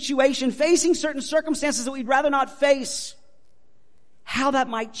in a situation facing certain circumstances that we'd rather not face, how that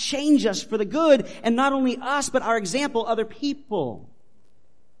might change us for the good, and not only us, but our example, other people.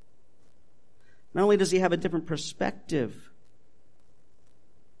 Not only does he have a different perspective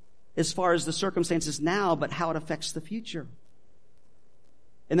as far as the circumstances now, but how it affects the future.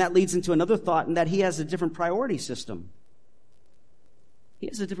 And that leads into another thought, in that he has a different priority system. He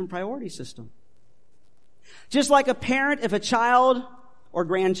has a different priority system. Just like a parent, if a child or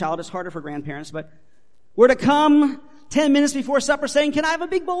grandchild, it's harder for grandparents, but were to come 10 minutes before supper saying, "Can I have a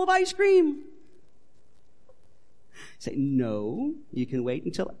big bowl of ice cream?" Say, "No, you can wait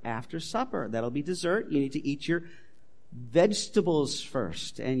until after supper. That'll be dessert. You need to eat your vegetables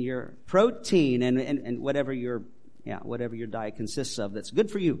first and your protein and whatever your diet consists of that's good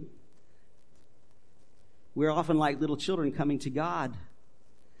for you." We're often like little children coming to God.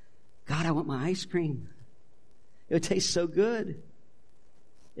 "God, I want my ice cream. It would taste so good.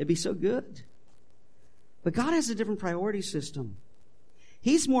 It'd be so good." But God has a different priority system.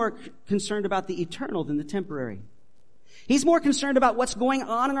 He's more concerned about the eternal than the temporary. He's more concerned about what's going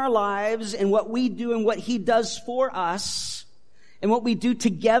on in our lives and what we do and what he does for us and what we do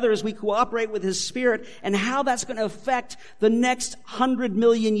together as we cooperate with his Spirit, and how that's going to affect the next 100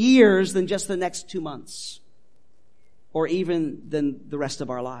 million years than just the next 2 months or even than the rest of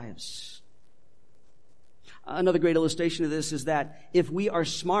our lives. Another great illustration of this is that if we are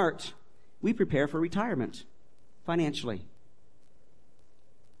smart, we prepare for retirement financially.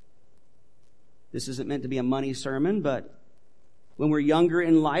 This isn't meant to be a money sermon, but when we're younger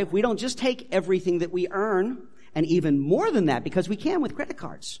in life, we don't just take everything that we earn, and even more than that, because we can with credit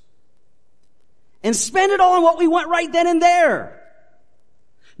cards, and spend it all on what we want right then and there.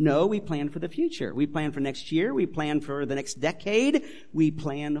 No, we plan for the future. We plan for next year. We plan for the next decade. We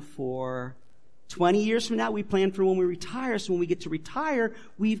plan for 20 years from now. We plan for when we retire. So when we get to retire,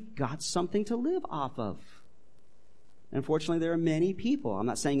 we've got something to live off of. Unfortunately, there are many people, I'm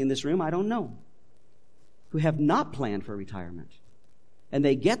not saying in this room, I don't know, who have not planned for retirement. And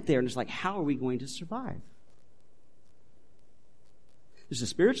they get there and it's like, how are we going to survive? There's a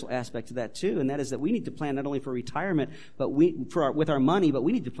spiritual aspect to that too, and that is that we need to plan not only for retirement, but with our money, but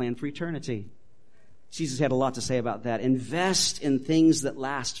we need to plan for eternity. Jesus had a lot to say about that. Invest in things that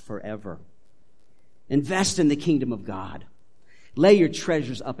last forever. Invest in the kingdom of God. Lay your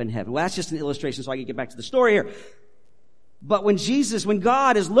treasures up in heaven. Well, that's just an illustration so I can get back to the story here. But when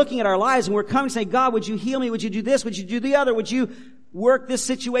God is looking at our lives and we're coming and saying, "God, would you heal me? Would you do this? Would you do the other? Would you work this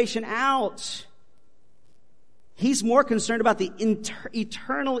situation out?" He's more concerned about the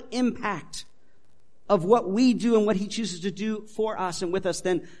eternal impact of what we do and what he chooses to do for us and with us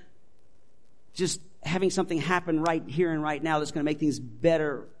than just having something happen right here and right now that's going to make things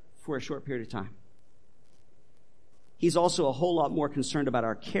better for a short period of time. He's also a whole lot more concerned about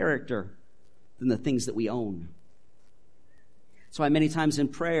our character than the things that we own. That's why many times in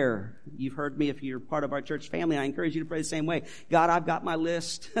prayer, you've heard me if you're part of our church family, I encourage you to pray the same way. "God, I've got my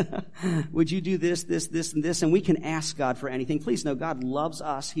list. Would you do this, this, this, and this?" And we can ask God for anything. Please know God loves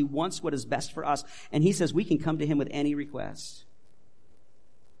us. He wants what is best for us. And he says we can come to him with any request.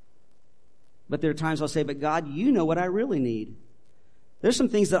 But there are times I'll say, "But God, you know what I really need." There's some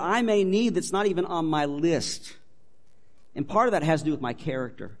things that I may need that's not even on my list. And part of that has to do with my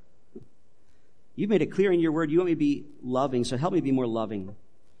character. You've made it clear in your word you want me to be loving, so help me be more loving.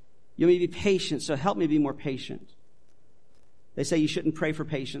 You want me to be patient, so help me be more patient. They say you shouldn't pray for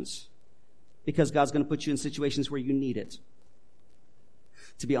patience because God's going to put you in situations where you need it.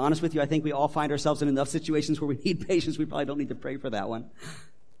 To be honest with you, I think we all find ourselves in enough situations where we need patience. We probably don't need to pray for that one.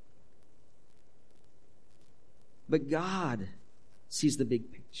 But God sees the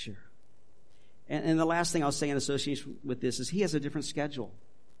big picture. And the last thing I'll say in association with this is He has a different schedule.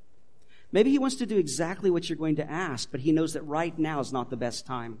 Maybe He wants to do exactly what you're going to ask, but He knows that right now is not the best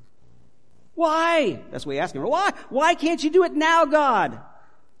time. Why? That's what we ask Him. Why? Why can't you do it now, God?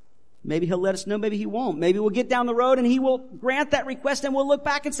 Maybe He'll let us know. Maybe He won't. Maybe we'll get down the road and He will grant that request and we'll look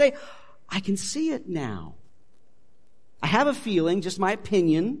back and say, I can see it now. I have a feeling, just my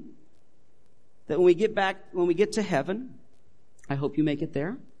opinion, that when we get to heaven, I hope you make it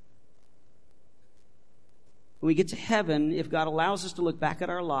there. When we get to heaven, if God allows us to look back at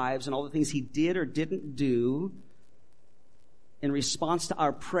our lives and all the things He did or didn't do, in response to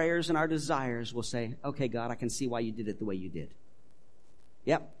our prayers and our desires, we'll say, okay, God, I can see why you did it the way you did.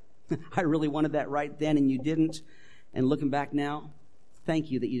 Yep, I really wanted that right then and you didn't. And looking back now, thank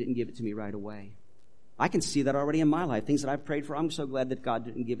you that you didn't give it to me right away. I can see that already in my life. Things that I've prayed for, I'm so glad that God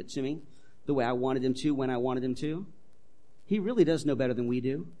didn't give it to me the way I wanted Him to, when I wanted Him to. He really does know better than we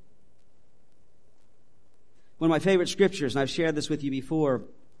do. One of my favorite scriptures, and I've shared this with you before,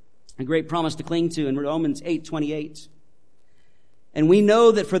 a great promise to cling to in Romans 8:28. And we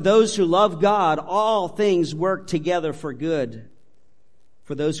know that for those who love God, all things work together for good,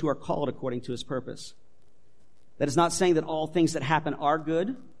 for those who are called according to His purpose. That is not saying that all things that happen are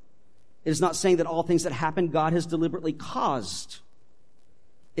good. It is not saying that all things that happen God has deliberately caused.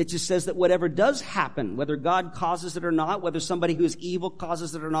 It just says that whatever does happen, whether God causes it or not, whether somebody who is evil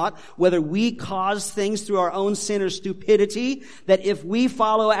causes it or not, whether we cause things through our own sin or stupidity, that if we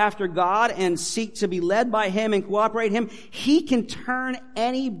follow after God and seek to be led by Him and cooperate Him, He can turn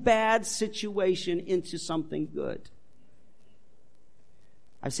any bad situation into something good.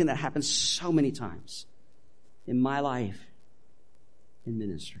 I've seen that happen so many times in my life, in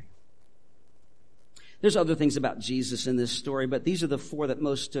ministry. There's other things about Jesus in this story, but these are the four that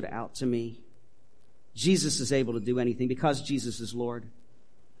most stood out to me. Jesus is able to do anything because Jesus is Lord.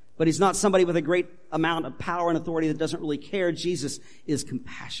 But He's not somebody with a great amount of power and authority that doesn't really care. Jesus is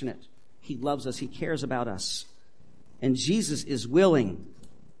compassionate. He loves us. He cares about us. And Jesus is willing,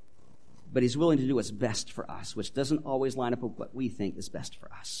 but He's willing to do what's best for us, which doesn't always line up with what we think is best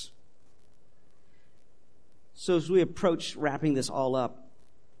for us. So as we approach wrapping this all up,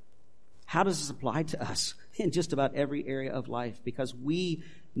 how does this apply to us in just about every area of life? Because we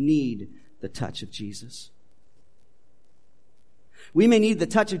need the touch of Jesus. We may need the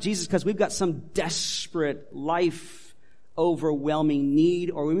touch of Jesus because we've got some desperate, life-overwhelming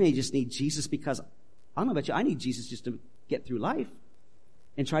need, or we may just need Jesus because, I don't know about you, I need Jesus just to get through life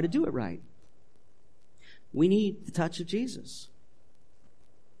and try to do it right. We need the touch of Jesus.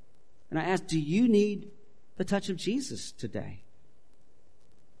 And I ask, do you need the touch of Jesus today?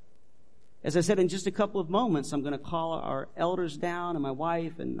 As I said, in just a couple of moments, I'm going to call our elders down and my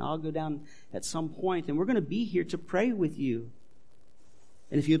wife, and I'll go down at some point, and we're going to be here to pray with you.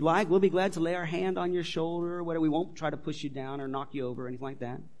 And if you'd like, we'll be glad to lay our hand on your shoulder or whatever. We won't try to push you down or knock you over or anything like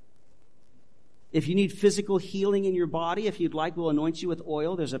that. If you need physical healing in your body, if you'd like, we'll anoint you with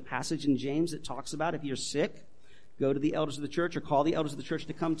oil. There's a passage in James that talks about if you're sick, go to the elders of the church or call the elders of the church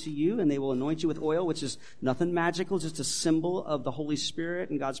to come to you, and they will anoint you with oil, which is nothing magical, just a symbol of the Holy Spirit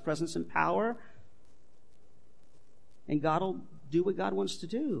and God's presence and power. And God will do what God wants to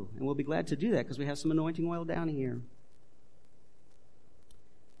do, and we'll be glad to do that because we have some anointing oil down here.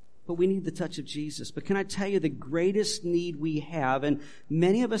 But we need the touch of Jesus. But can I tell you the greatest need we have, and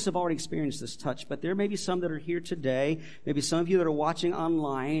many of us have already experienced this touch, but there may be some that are here today, maybe some of you that are watching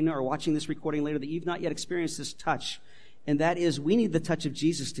online or watching this recording later that you've not yet experienced this touch, and that is we need the touch of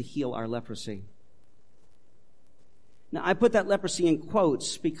Jesus to heal our leprosy. Now, I put that leprosy in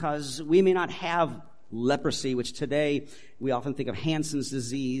quotes because we may not have leprosy, which today we often think of Hansen's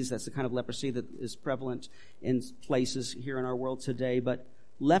disease. That's the kind of leprosy that is prevalent in places here in our world today, but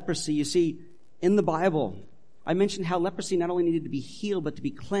leprosy, you see, in the Bible, I mentioned how leprosy not only needed to be healed, but to be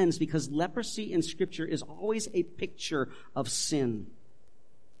cleansed, because leprosy in Scripture is always a picture of sin.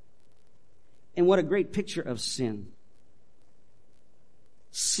 And what a great picture of sin.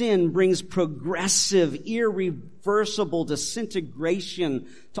 Sin brings progressive, irreversible disintegration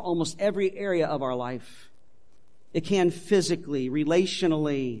to almost every area of our life. It can physically,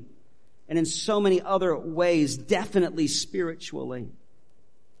 relationally, and in so many other ways, definitely spiritually.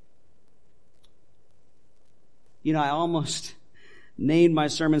 You know, I almost named my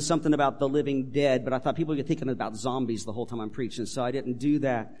sermon something about the living dead, but I thought people would get thinking about zombies the whole time I'm preaching, so I didn't do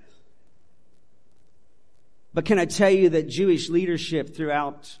that. But can I tell you that Jewish leadership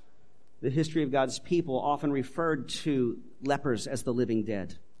throughout the history of God's people often referred to lepers as the living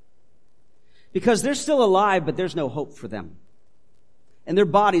dead? Because they're still alive, but there's no hope for them. And their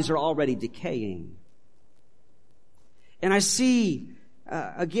bodies are already decaying. And I see,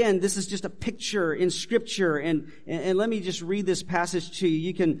 again, this is just a picture in Scripture. And let me just read this passage to you.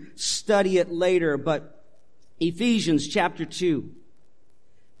 You can study it later. But Ephesians chapter 2,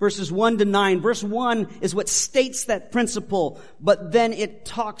 verses 1 to 9. Verse 1 is what states that principle. But then it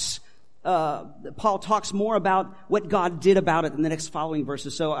talks, Paul talks more about what God did about it in the next following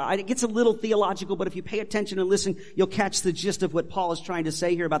verses. So it gets a little theological, but if you pay attention and listen, you'll catch the gist of what Paul is trying to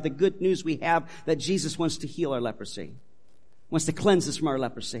say here about the good news we have that Jesus wants to heal our leprosy, wants to cleanse us from our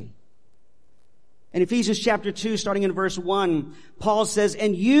leprosy. In Ephesians chapter 2, starting in verse 1, Paul says,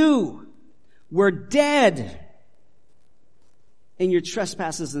 "And you were dead in your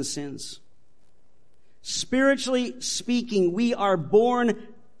trespasses and sins." Spiritually speaking, we are born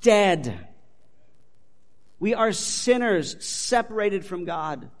dead. We are sinners separated from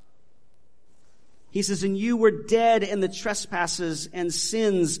God. He says, "And you were dead in the trespasses and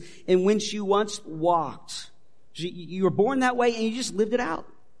sins in which you once walked." You were born that way and you just lived it out.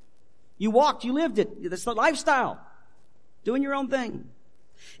 You walked, you lived it. That's the lifestyle. Doing your own thing.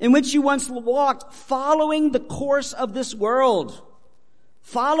 In which you once walked, following the course of this world.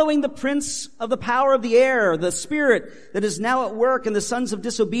 Following the prince of the power of the air, the spirit that is now at work in the sons of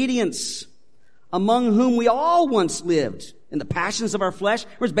disobedience, among whom we all once lived in the passions of our flesh.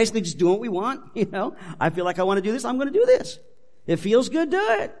 We're basically just doing what we want. I feel like I want to do this, I'm going to do this. It feels good, do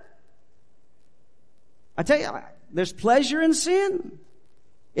it. I tell you, there's pleasure in sin.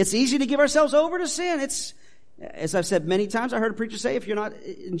 It's easy to give ourselves over to sin. It's, as I've said many times, I heard a preacher say, if you're not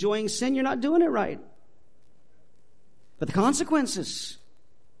enjoying sin, you're not doing it right. But the consequences,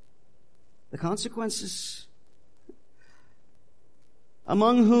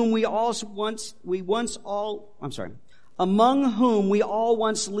 among whom we all once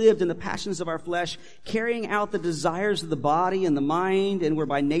lived in the passions of our flesh, carrying out the desires of the body and the mind, and were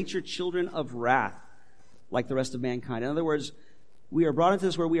by nature children of wrath, like the rest of mankind. In other words, we are brought into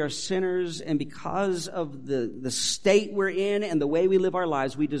this where we are sinners, and because of the state we're in and the way we live our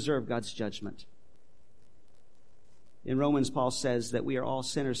lives, we deserve God's judgment. In Romans, Paul says that we are all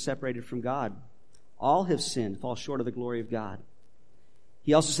sinners separated from God. All have sinned, fall short of the glory of God.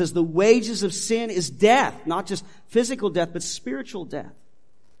 He also says the wages of sin is death, not just physical death, but spiritual death.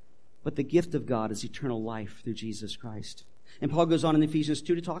 But the gift of God is eternal life through Jesus Christ. And Paul goes on in Ephesians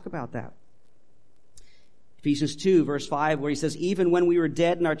 2 to talk about that. Ephesians 2, verse 5, where he says, "Even when we were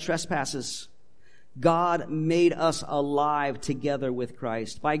dead in our trespasses, God made us alive together with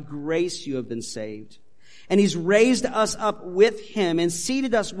Christ. By grace you have been saved. And He's raised us up with Him and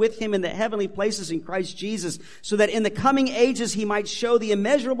seated us with Him in the heavenly places in Christ Jesus, so that in the coming ages He might show the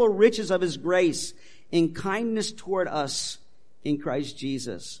immeasurable riches of His grace in kindness toward us in Christ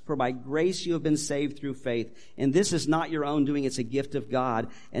Jesus. For by grace you have been saved through faith. And this is not your own doing, it's a gift of God,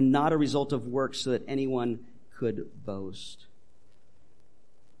 and not a result of works, so that anyone could boast."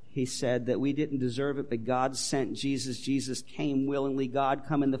 He said that we didn't deserve it, but God sent Jesus. Jesus came willingly. God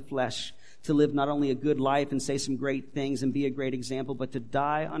come in the flesh to live not only a good life and say some great things and be a great example, but to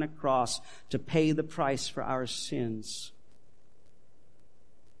die on a cross to pay the price for our sins.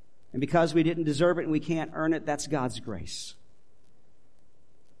 And because we didn't deserve it and we can't earn it, that's God's grace.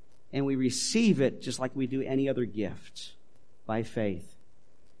 And we receive it just like we do any other gift, by faith.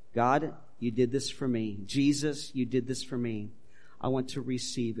 God, you did this for me. Jesus, you did this for me. I want to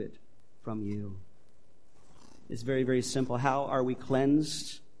receive it from you. It's very, very simple. How are we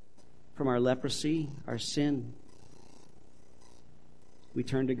cleansed from our leprosy, our sin? We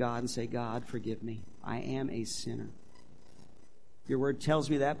turn to God and say, "God, forgive me. I am a sinner. Your word tells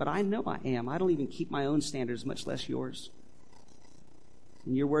me that, but I know I am. I don't even keep my own standards, much less yours.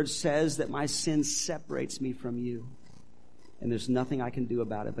 And your word says that my sin separates me from you, and there's nothing I can do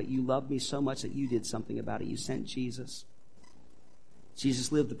about it. But you love me so much that you did something about it. You sent Jesus.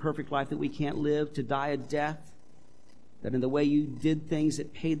 Jesus lived the perfect life that we can't live, to die a death, that in the way you did things,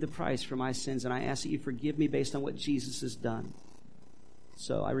 it paid the price for my sins. And I ask that you forgive me based on what Jesus has done.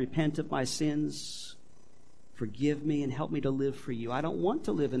 So I repent of my sins. Forgive me and help me to live for you. I don't want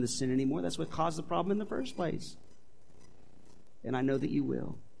to live in the sin anymore. That's what caused the problem in the first place. And I know that you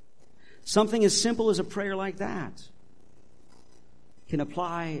will. Something as simple as a prayer like that can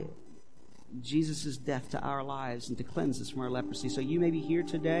apply Jesus' death to our lives and to cleanse us from our leprosy. So you may be here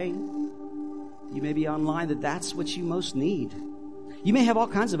today. You may be online, that's what you most need. You may have all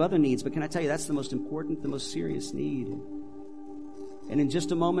kinds of other needs, but can I tell you that's the most important, the most serious need. And in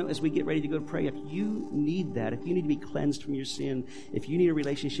just a moment, as we get ready to go to pray, if you need that, if you need to be cleansed from your sin, if you need a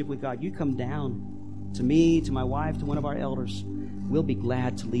relationship with God, you come down to me, to my wife, to one of our elders. We'll be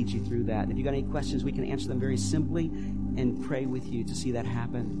glad to lead you through that. If you've got any questions, we can answer them very simply and pray with you to see that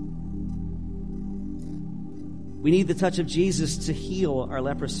happen. We need the touch of Jesus to heal our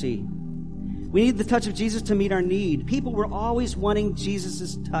leprosy. We need the touch of Jesus to meet our need. People were always wanting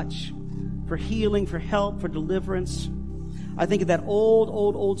Jesus' touch for healing, for help, for deliverance. I think of that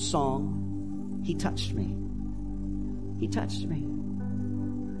old song, He Touched Me. He touched me.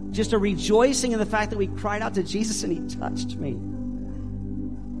 Just a rejoicing in the fact that we cried out to Jesus and He touched me.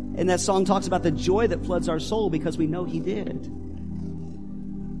 And that song talks about the joy that floods our soul because we know He did.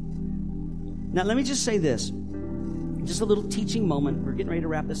 Now, let me just say this. Just a little teaching moment. We're getting ready to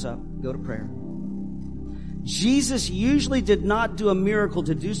wrap this up. Go to prayer. Jesus usually did not do a miracle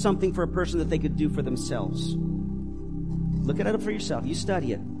to do something for a person that they could do for themselves. Look at it for yourself. You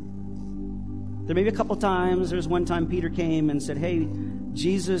study it. There may be a couple times. There's one time Peter came and said, hey,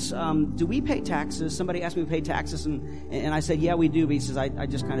 Jesus, do we pay taxes? Somebody asked me to pay taxes, and I said, yeah, we do. But he says, I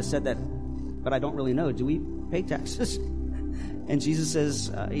just kind of said that, but I don't really know. Do we pay taxes? And Jesus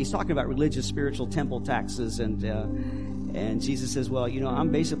says, he's talking about religious, spiritual temple taxes, and Jesus says, well, I'm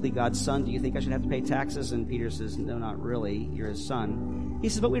basically God's son. Do you think I should have to pay taxes? And Peter says, no, not really. You're his son. He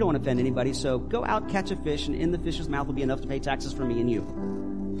says, but we don't want to offend anybody, so go out, catch a fish, and in the fish's mouth will be enough to pay taxes for me and you.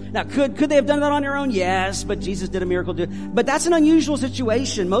 Now, could they have done that on their own? Yes, but Jesus did a miracle too. But that's an unusual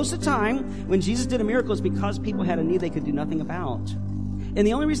situation. Most of the time, when Jesus did a miracle, it's because people had a need they could do nothing about. And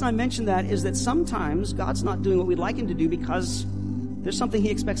the only reason I mention that is that sometimes God's not doing what we'd like Him to do because there's something He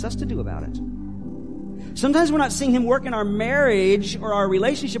expects us to do about it. Sometimes we're not seeing Him work in our marriage or our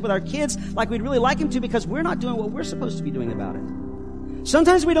relationship with our kids like we'd really like Him to because we're not doing what we're supposed to be doing about it.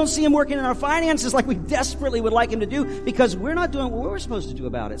 Sometimes we don't see Him working in our finances like we desperately would like Him to do because we're not doing what we're supposed to do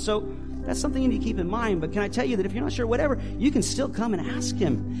about it. So that's something you need to keep in mind. But can I tell you that if you're not sure, whatever, you can still come and ask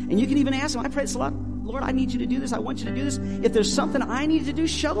Him. And you can even ask Him, I pray this a lot, Lord, I need you to do this. I want you to do this. If there's something I need to do,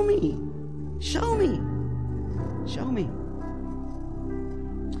 show me. Show me. Show me.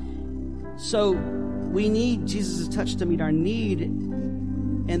 So we need Jesus' touch to meet our need.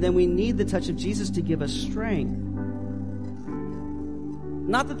 And then we need the touch of Jesus to give us strength.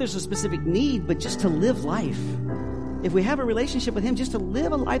 Not that there's a specific need, but just to live life. If we have a relationship with Him, just to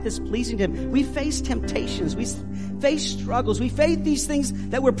live a life that's pleasing to Him. We face temptations. We face struggles. We face these things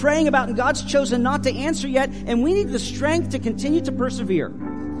that we're praying about and God's chosen not to answer yet. And we need the strength to continue to persevere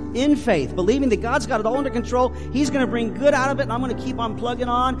in faith, believing that God's got it all under control. He's going to bring good out of it, and I'm going to keep on plugging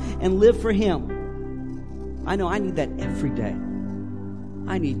on and live for Him. I know I need that every day.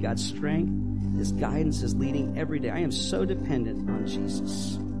 I need God's strength, His guidance, His leading every day. I am so dependent on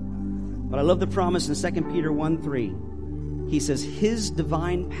Jesus. But I love the promise in 2 Peter 1:3. He says, His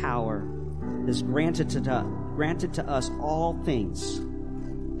divine power is granted to us all things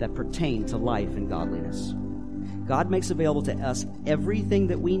that pertain to life and godliness. God makes available to us everything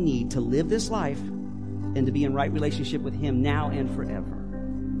that we need to live this life and to be in right relationship with Him now and forever.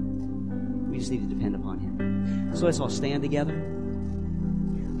 We just need to depend upon Him. So let's all stand together.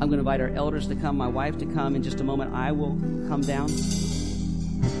 I'm going to invite our elders to come, my wife to come. In just a moment, I will come down.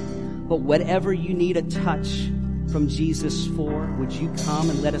 But whatever you need a touch from Jesus for, would you come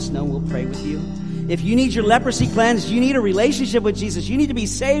and let us know? We'll pray with you. If you need your leprosy cleansed, you need a relationship with Jesus. You need to be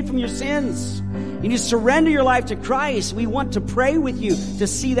saved from your sins. You need to surrender your life to Christ. We want to pray with you to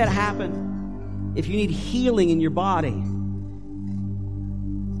see that happen. If you need healing in your body,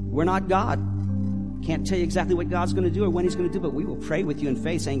 we're not God. Can't tell you exactly what God's going to do or when He's going to do, but we will pray with you in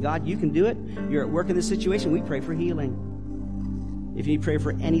faith, saying, God, you can do it. You're at work in this situation. We pray for healing. If you need prayer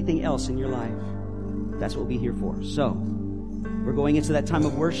for anything else in your life, that's what we'll be here for. So, we're going into that time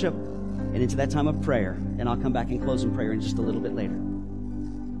of worship and into that time of prayer, and I'll come back and close in prayer in just a little bit later.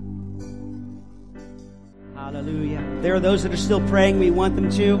 Hallelujah. There are those that are still praying. We want them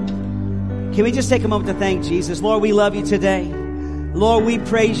to. Can we just take a moment to thank Jesus? Lord, we love you today. Lord, we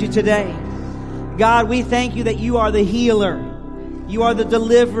praise you today. God, we thank you that you are the healer. You are the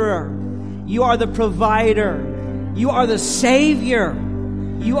deliverer. You are the provider. You are the Savior.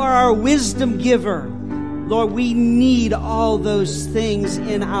 You are our wisdom giver. Lord, we need all those things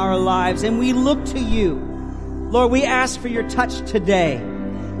in our lives, and we look to you. Lord, we ask for your touch today.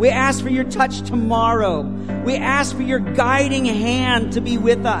 We ask for your touch tomorrow. We ask for your guiding hand to be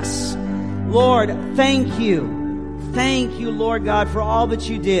with us. Lord, thank you. Thank you, Lord God, for all that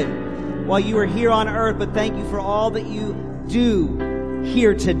you did while you were here on earth, but thank you for all that you do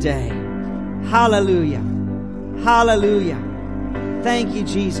here today. Hallelujah. Hallelujah. Thank you,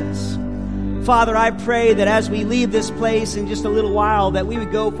 Jesus. Father, I pray that as we leave this place in just a little while, that we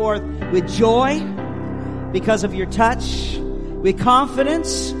would go forth with joy because of your touch, with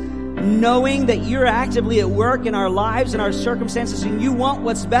confidence, knowing that you're actively at work in our lives and our circumstances, and you want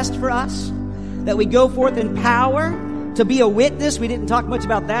what's best for us, that we go forth in power to be a witness. We didn't talk much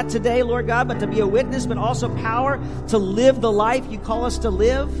about that today, Lord God, but to be a witness, but also power to live the life you call us to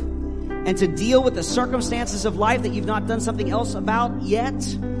live and to deal with the circumstances of life that you've not done something else about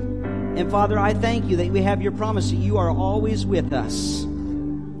yet. And Father, I thank you that we have your promise that you are always with us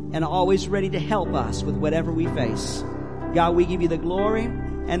and always ready to help us with whatever we face. God, we give you the glory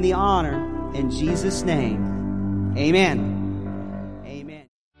and the honor in Jesus' name. Amen. Amen.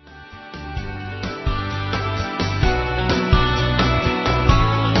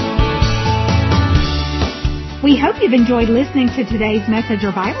 We hope you've enjoyed listening to today's message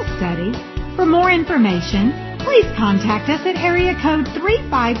or Bible study. For more information, please contact us at area code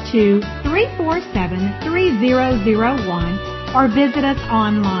 352-347-3001 or visit us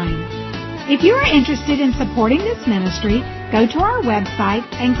online. If you are interested in supporting this ministry, go to our website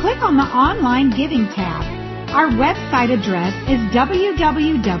and click on the online giving tab. Our website address is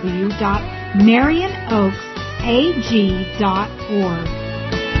www.marionoaksag.org.